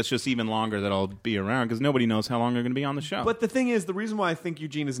 14, like that's just even longer that I'll be around because nobody knows how long they're going to be on the show. But the thing is, the reason why I think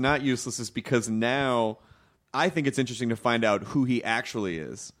Eugene is not useless is because now I think it's interesting to find out who he actually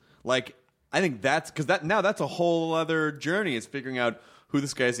is. Like, I think that's a whole other journey, is figuring out who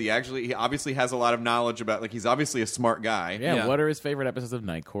this guy is. He obviously has a lot of knowledge about, like, he's obviously a smart guy. Yeah, what are his favorite episodes of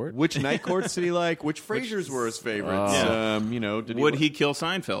Night Court? Which Night Courts did he like? Which Frasers were his favorites? Would he kill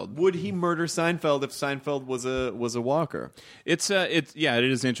Seinfeld? Would he murder Seinfeld if Seinfeld was a walker? It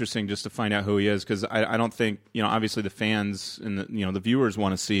is interesting just to find out who he is, because I don't think, obviously the fans and the viewers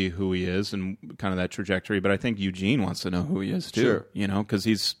want to see who he is and kind of that trajectory, but I think Eugene wants to know who he is too. Sure. Because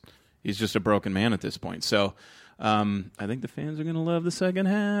he's just a broken man at this point. So I think the fans are going to love the second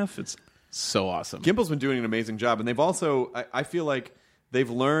half. It's so awesome. Gimple's been doing an amazing job, and they've also, I feel like they've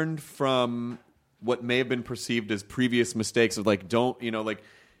learned from what may have been perceived as previous mistakes of like, and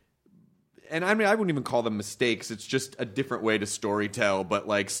I mean, I wouldn't even call them mistakes. It's just a different way to storytell, but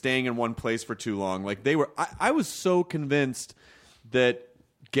like staying in one place for too long. Like I was so convinced that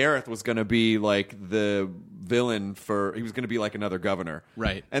Gareth was going to be like the villain he was going to be like another governor.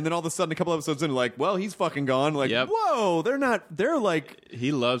 Right. And then all of a sudden, a couple episodes in, like, well, he's fucking gone. Like, Yep. Whoa, they're like.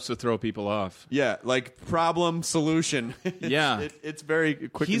 He loves to throw people off. Yeah, like problem, solution. Yeah. It's very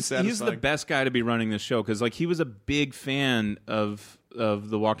quick and satisfying. He's the best guy to be running this show, because like he was a big fan of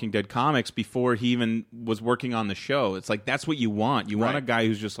the Walking Dead comics before he even was working on the show. It's like that's what you want. You want a guy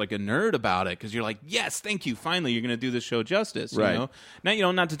who's just like a nerd about it, because you're like, yes, thank you. Finally, you're going to do this show justice. Right.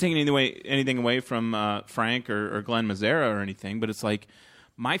 Now, not to take anything away from Frank or Glenn Mazzara or anything, but it's like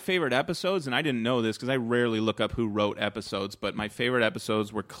my favorite episodes, and I didn't know this because I rarely look up who wrote episodes, but my favorite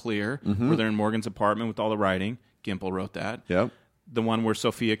episodes were Clear, where they're in Morgan's apartment with all the writing. Gimple wrote that. Yep. The one where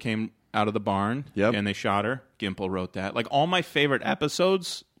Sophia came out of the barn. Yep. And they shot her. Gimple wrote that. Like, all my favorite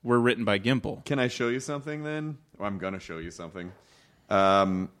episodes were written by Gimple. Can I show you something then? Well, I'm going to show you something.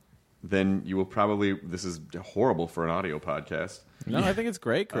 Then you will probably... This is horrible for an audio podcast. No, I think it's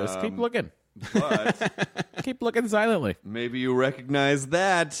great, Chris. Keep looking. But Keep looking silently. maybe you recognize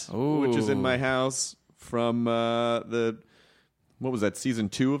that, which is in my house from the... What was that? Season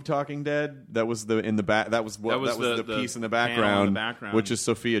 2 of Talking Dead. That was the in the back. That was the piece in the background, which is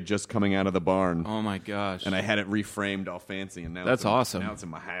Sophia just coming out of the barn. Oh, my gosh. And I had it reframed all fancy, and now That's awesome. Now it's in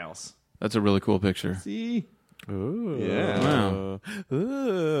my house. That's a really cool picture. See, Ooh. yeah. Wow.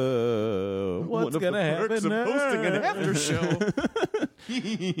 Ooh. What's One of gonna the perks happen of hosting an now? after show.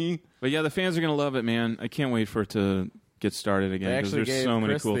 But yeah, the fans are going to love it, man. I can't wait for it to get started They again because actually there's gave so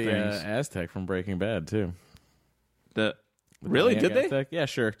many Chris cool the things. Aztec from Breaking Bad too. Really? Did they? Aztec? Yeah,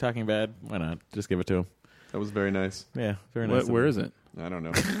 sure. Talking Bad. Why not? Just give it to him. That was very nice. Yeah, very nice. Where is it? I don't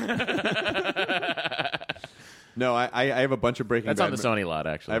know. No, I have a bunch of Breaking That's Bad. on the Sony lot,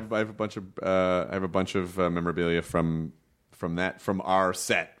 actually. I have a bunch of memorabilia from our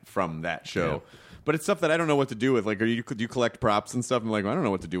set from that show. Yeah. But it's stuff that I don't know what to do with. Like, do you collect props and stuff? I'm like, I don't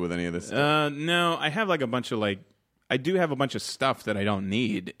know what to do with any of this stuff. No, I have like a bunch of I do have a bunch of stuff that I don't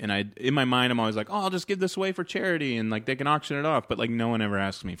need, and in my mind I'm always like, oh, I'll just give this away for charity, and like they can auction it off. But like no one ever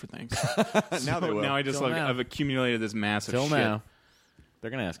asks me for things. Now they will. Now I just Till now. I've accumulated this massive Till shit. now.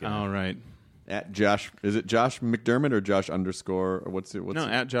 They're going to ask you. All right. At Josh, is it Josh McDermott or Josh underscore? Or what's it? No,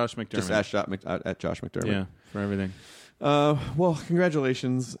 at Josh McDermott. Just at Josh McDermott. Yeah, for everything. Well,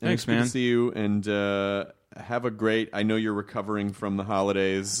 congratulations. And Thanks, it's good man. to see you, and have a great. I know you're recovering from the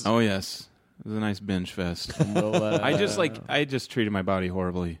holidays. Oh yes, it was a nice binge fest. I just treated my body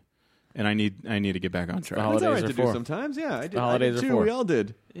horribly, and I need to get back on track. The It's all right holidays to are do for. sometimes. Yeah, I did. The holidays I did are too. for. We all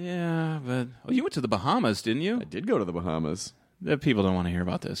did. Yeah, but you went to the Bahamas, didn't you? I did go to the Bahamas. People don't want to hear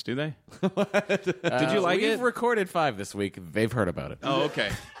about this, do they? Did you like We've it? recorded 5 this week. They've heard about it. Oh,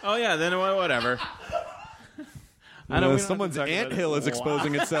 okay. Oh yeah, then whatever. I know we don't have to Someone's talk about it. anthill is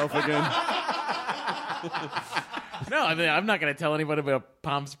exposing itself again. No, I mean, I'm not going to tell anybody about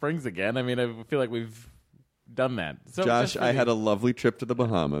Palm Springs again. I mean, I feel like we've done that. So Josh, I had a lovely trip to the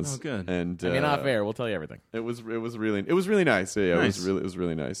Bahamas. Oh, good. And I mean, off air, we'll tell you everything. it was really nice. Yeah, Nice. it was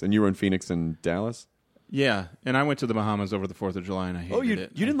really nice. And you were in Phoenix and Dallas. Yeah, and I went to the Bahamas over the 4th of July, and I hated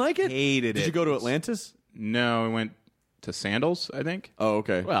it. You didn't like it? Hated it. Did you go to Atlantis? No, I went to Sandals, I think. Oh,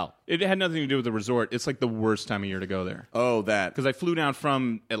 okay. Well, It had nothing to do with the resort. It's like the worst time of year to go there. Oh, that. Because I flew down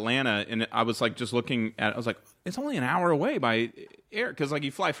from Atlanta, and I was like just looking at. I was like, it's only an hour away by air. Because like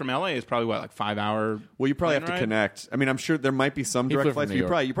you fly from LA, it's probably like 5 hour. Well, you probably have plane to ride? connect. I mean, I'm sure there might be some He flew direct from flights. New But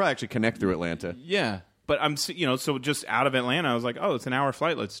York. you probably actually connect through Atlanta. Yeah, but so just out of Atlanta, I was like, oh, it's an hour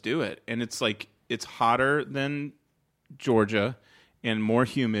flight. Let's do it. And it's like it's hotter than Georgia and more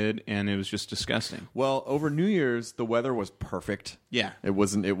humid, and it was just disgusting. Well, over New Year's, the weather was perfect. Yeah. It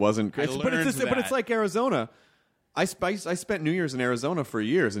wasn't. But learned it's that. like Arizona. I spent New Year's in Arizona for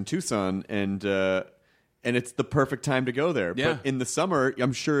years in Tucson, and it's the perfect time to go there. Yeah. But in the summer,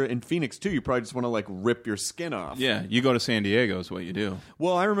 I'm sure in Phoenix too, you probably just want to like rip your skin off. Yeah, you go to San Diego is what you do.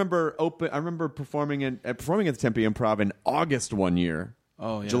 Well, I remember performing at the Tempe Improv in August one year.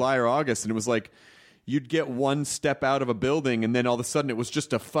 Oh, yeah. July or August, and it was like you'd get one step out of a building, and then all of a sudden it was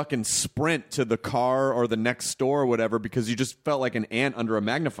just a fucking sprint to the car or the next store or whatever, because you just felt like an ant under a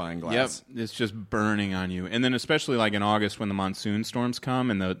magnifying glass. Yep, it's just burning on you. And then especially like in August when the monsoon storms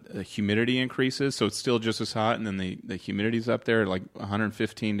come and the humidity increases, so it's still just as hot, and then the humidity's up there at like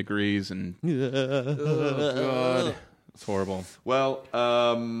 115 degrees, and oh, God. It's horrible. Well,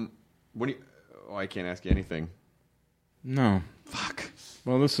 what do you? Oh, I can't ask you anything. No. Fuck.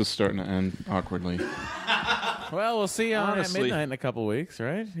 Well, this is starting to end awkwardly. well, we'll see you on at Honestly. midnight in a couple weeks,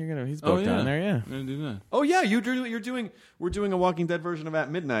 right? He's booked down there, yeah. I'm gonna do that. Oh yeah, we're doing a Walking Dead version of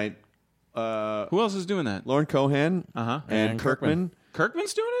At Midnight. Who else is doing that? Lauren Cohan, Uh-huh. and And Kirkman.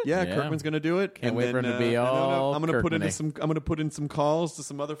 Kirkman's doing it? Yeah, Yeah. Kirkman's going to do it. Can't wait for him to be all I'm going to put into Kirkman-y. I'm going to put in some calls to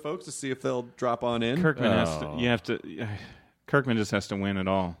some other folks to see if they'll drop on in. Kirkman has to. Kirkman just has to win it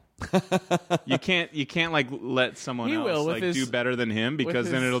all. You can't like let someone He else will with like his- do better than him, because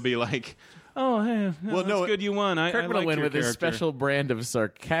then his- it'll be like, oh, hey, Well, no, it's good you won. I Kirkman will liked win your with his character. special brand of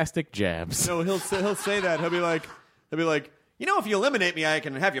sarcastic jabs. No, he'll say that. He'll be like, you know, if you eliminate me, I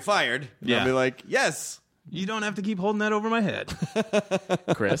can have you fired. And Yeah. I'll be like, yes. You don't have to keep holding that over my head.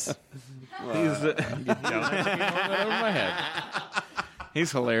 Chris. He's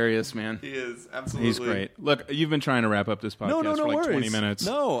he's hilarious, man. He is absolutely. He's great. Look, you've been trying to wrap up this podcast No for like worries. 20 minutes.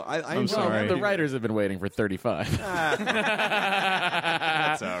 No, I'm sorry. The writers have been waiting for 35. That's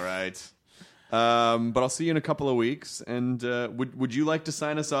all right. But I'll see you in a couple of weeks. And would you like to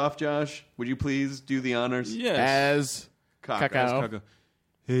sign us off, Josh? Would you please do the honors? Yes. As Kako.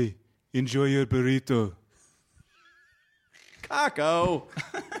 Hey, enjoy your burrito. Kako.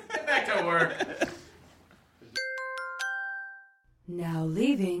 Get back to work. Now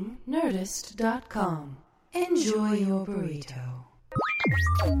leaving Nerdist.com. Enjoy your burrito.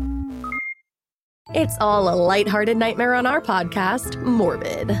 It's all a lighthearted nightmare on our podcast,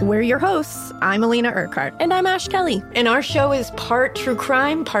 Morbid. We're your hosts. I'm Alina Urquhart. And I'm Ash Kelly. And our show is part true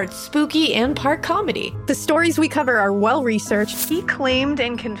crime, part spooky, and part comedy. The stories we cover are well-researched. He claimed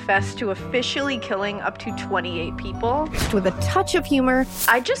and confessed to officially killing up to 28 people. With a touch of humor.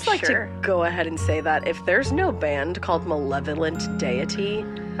 I'd just like to go ahead and say that if there's no band called Malevolent Deity,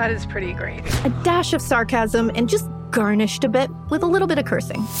 that is pretty great. A dash of sarcasm and just garnished a bit with a little bit of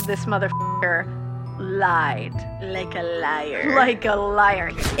cursing. This motherfucker lied. Like a liar. Like a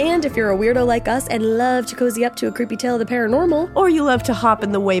liar. And if you're a weirdo like us and love to cozy up to a creepy tale of the paranormal, or you love to hop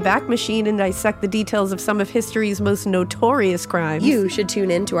in the Wayback Machine and dissect the details of some of history's most notorious crimes, you should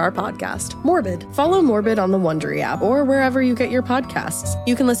tune in to our podcast, Morbid. Follow Morbid on the Wondery app or wherever you get your podcasts.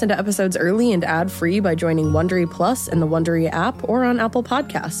 You can listen to episodes early and ad-free by joining Wondery Plus in the Wondery app or on Apple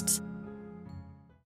Podcasts.